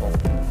the people?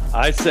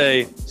 I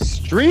say,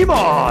 stream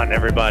on,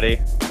 everybody.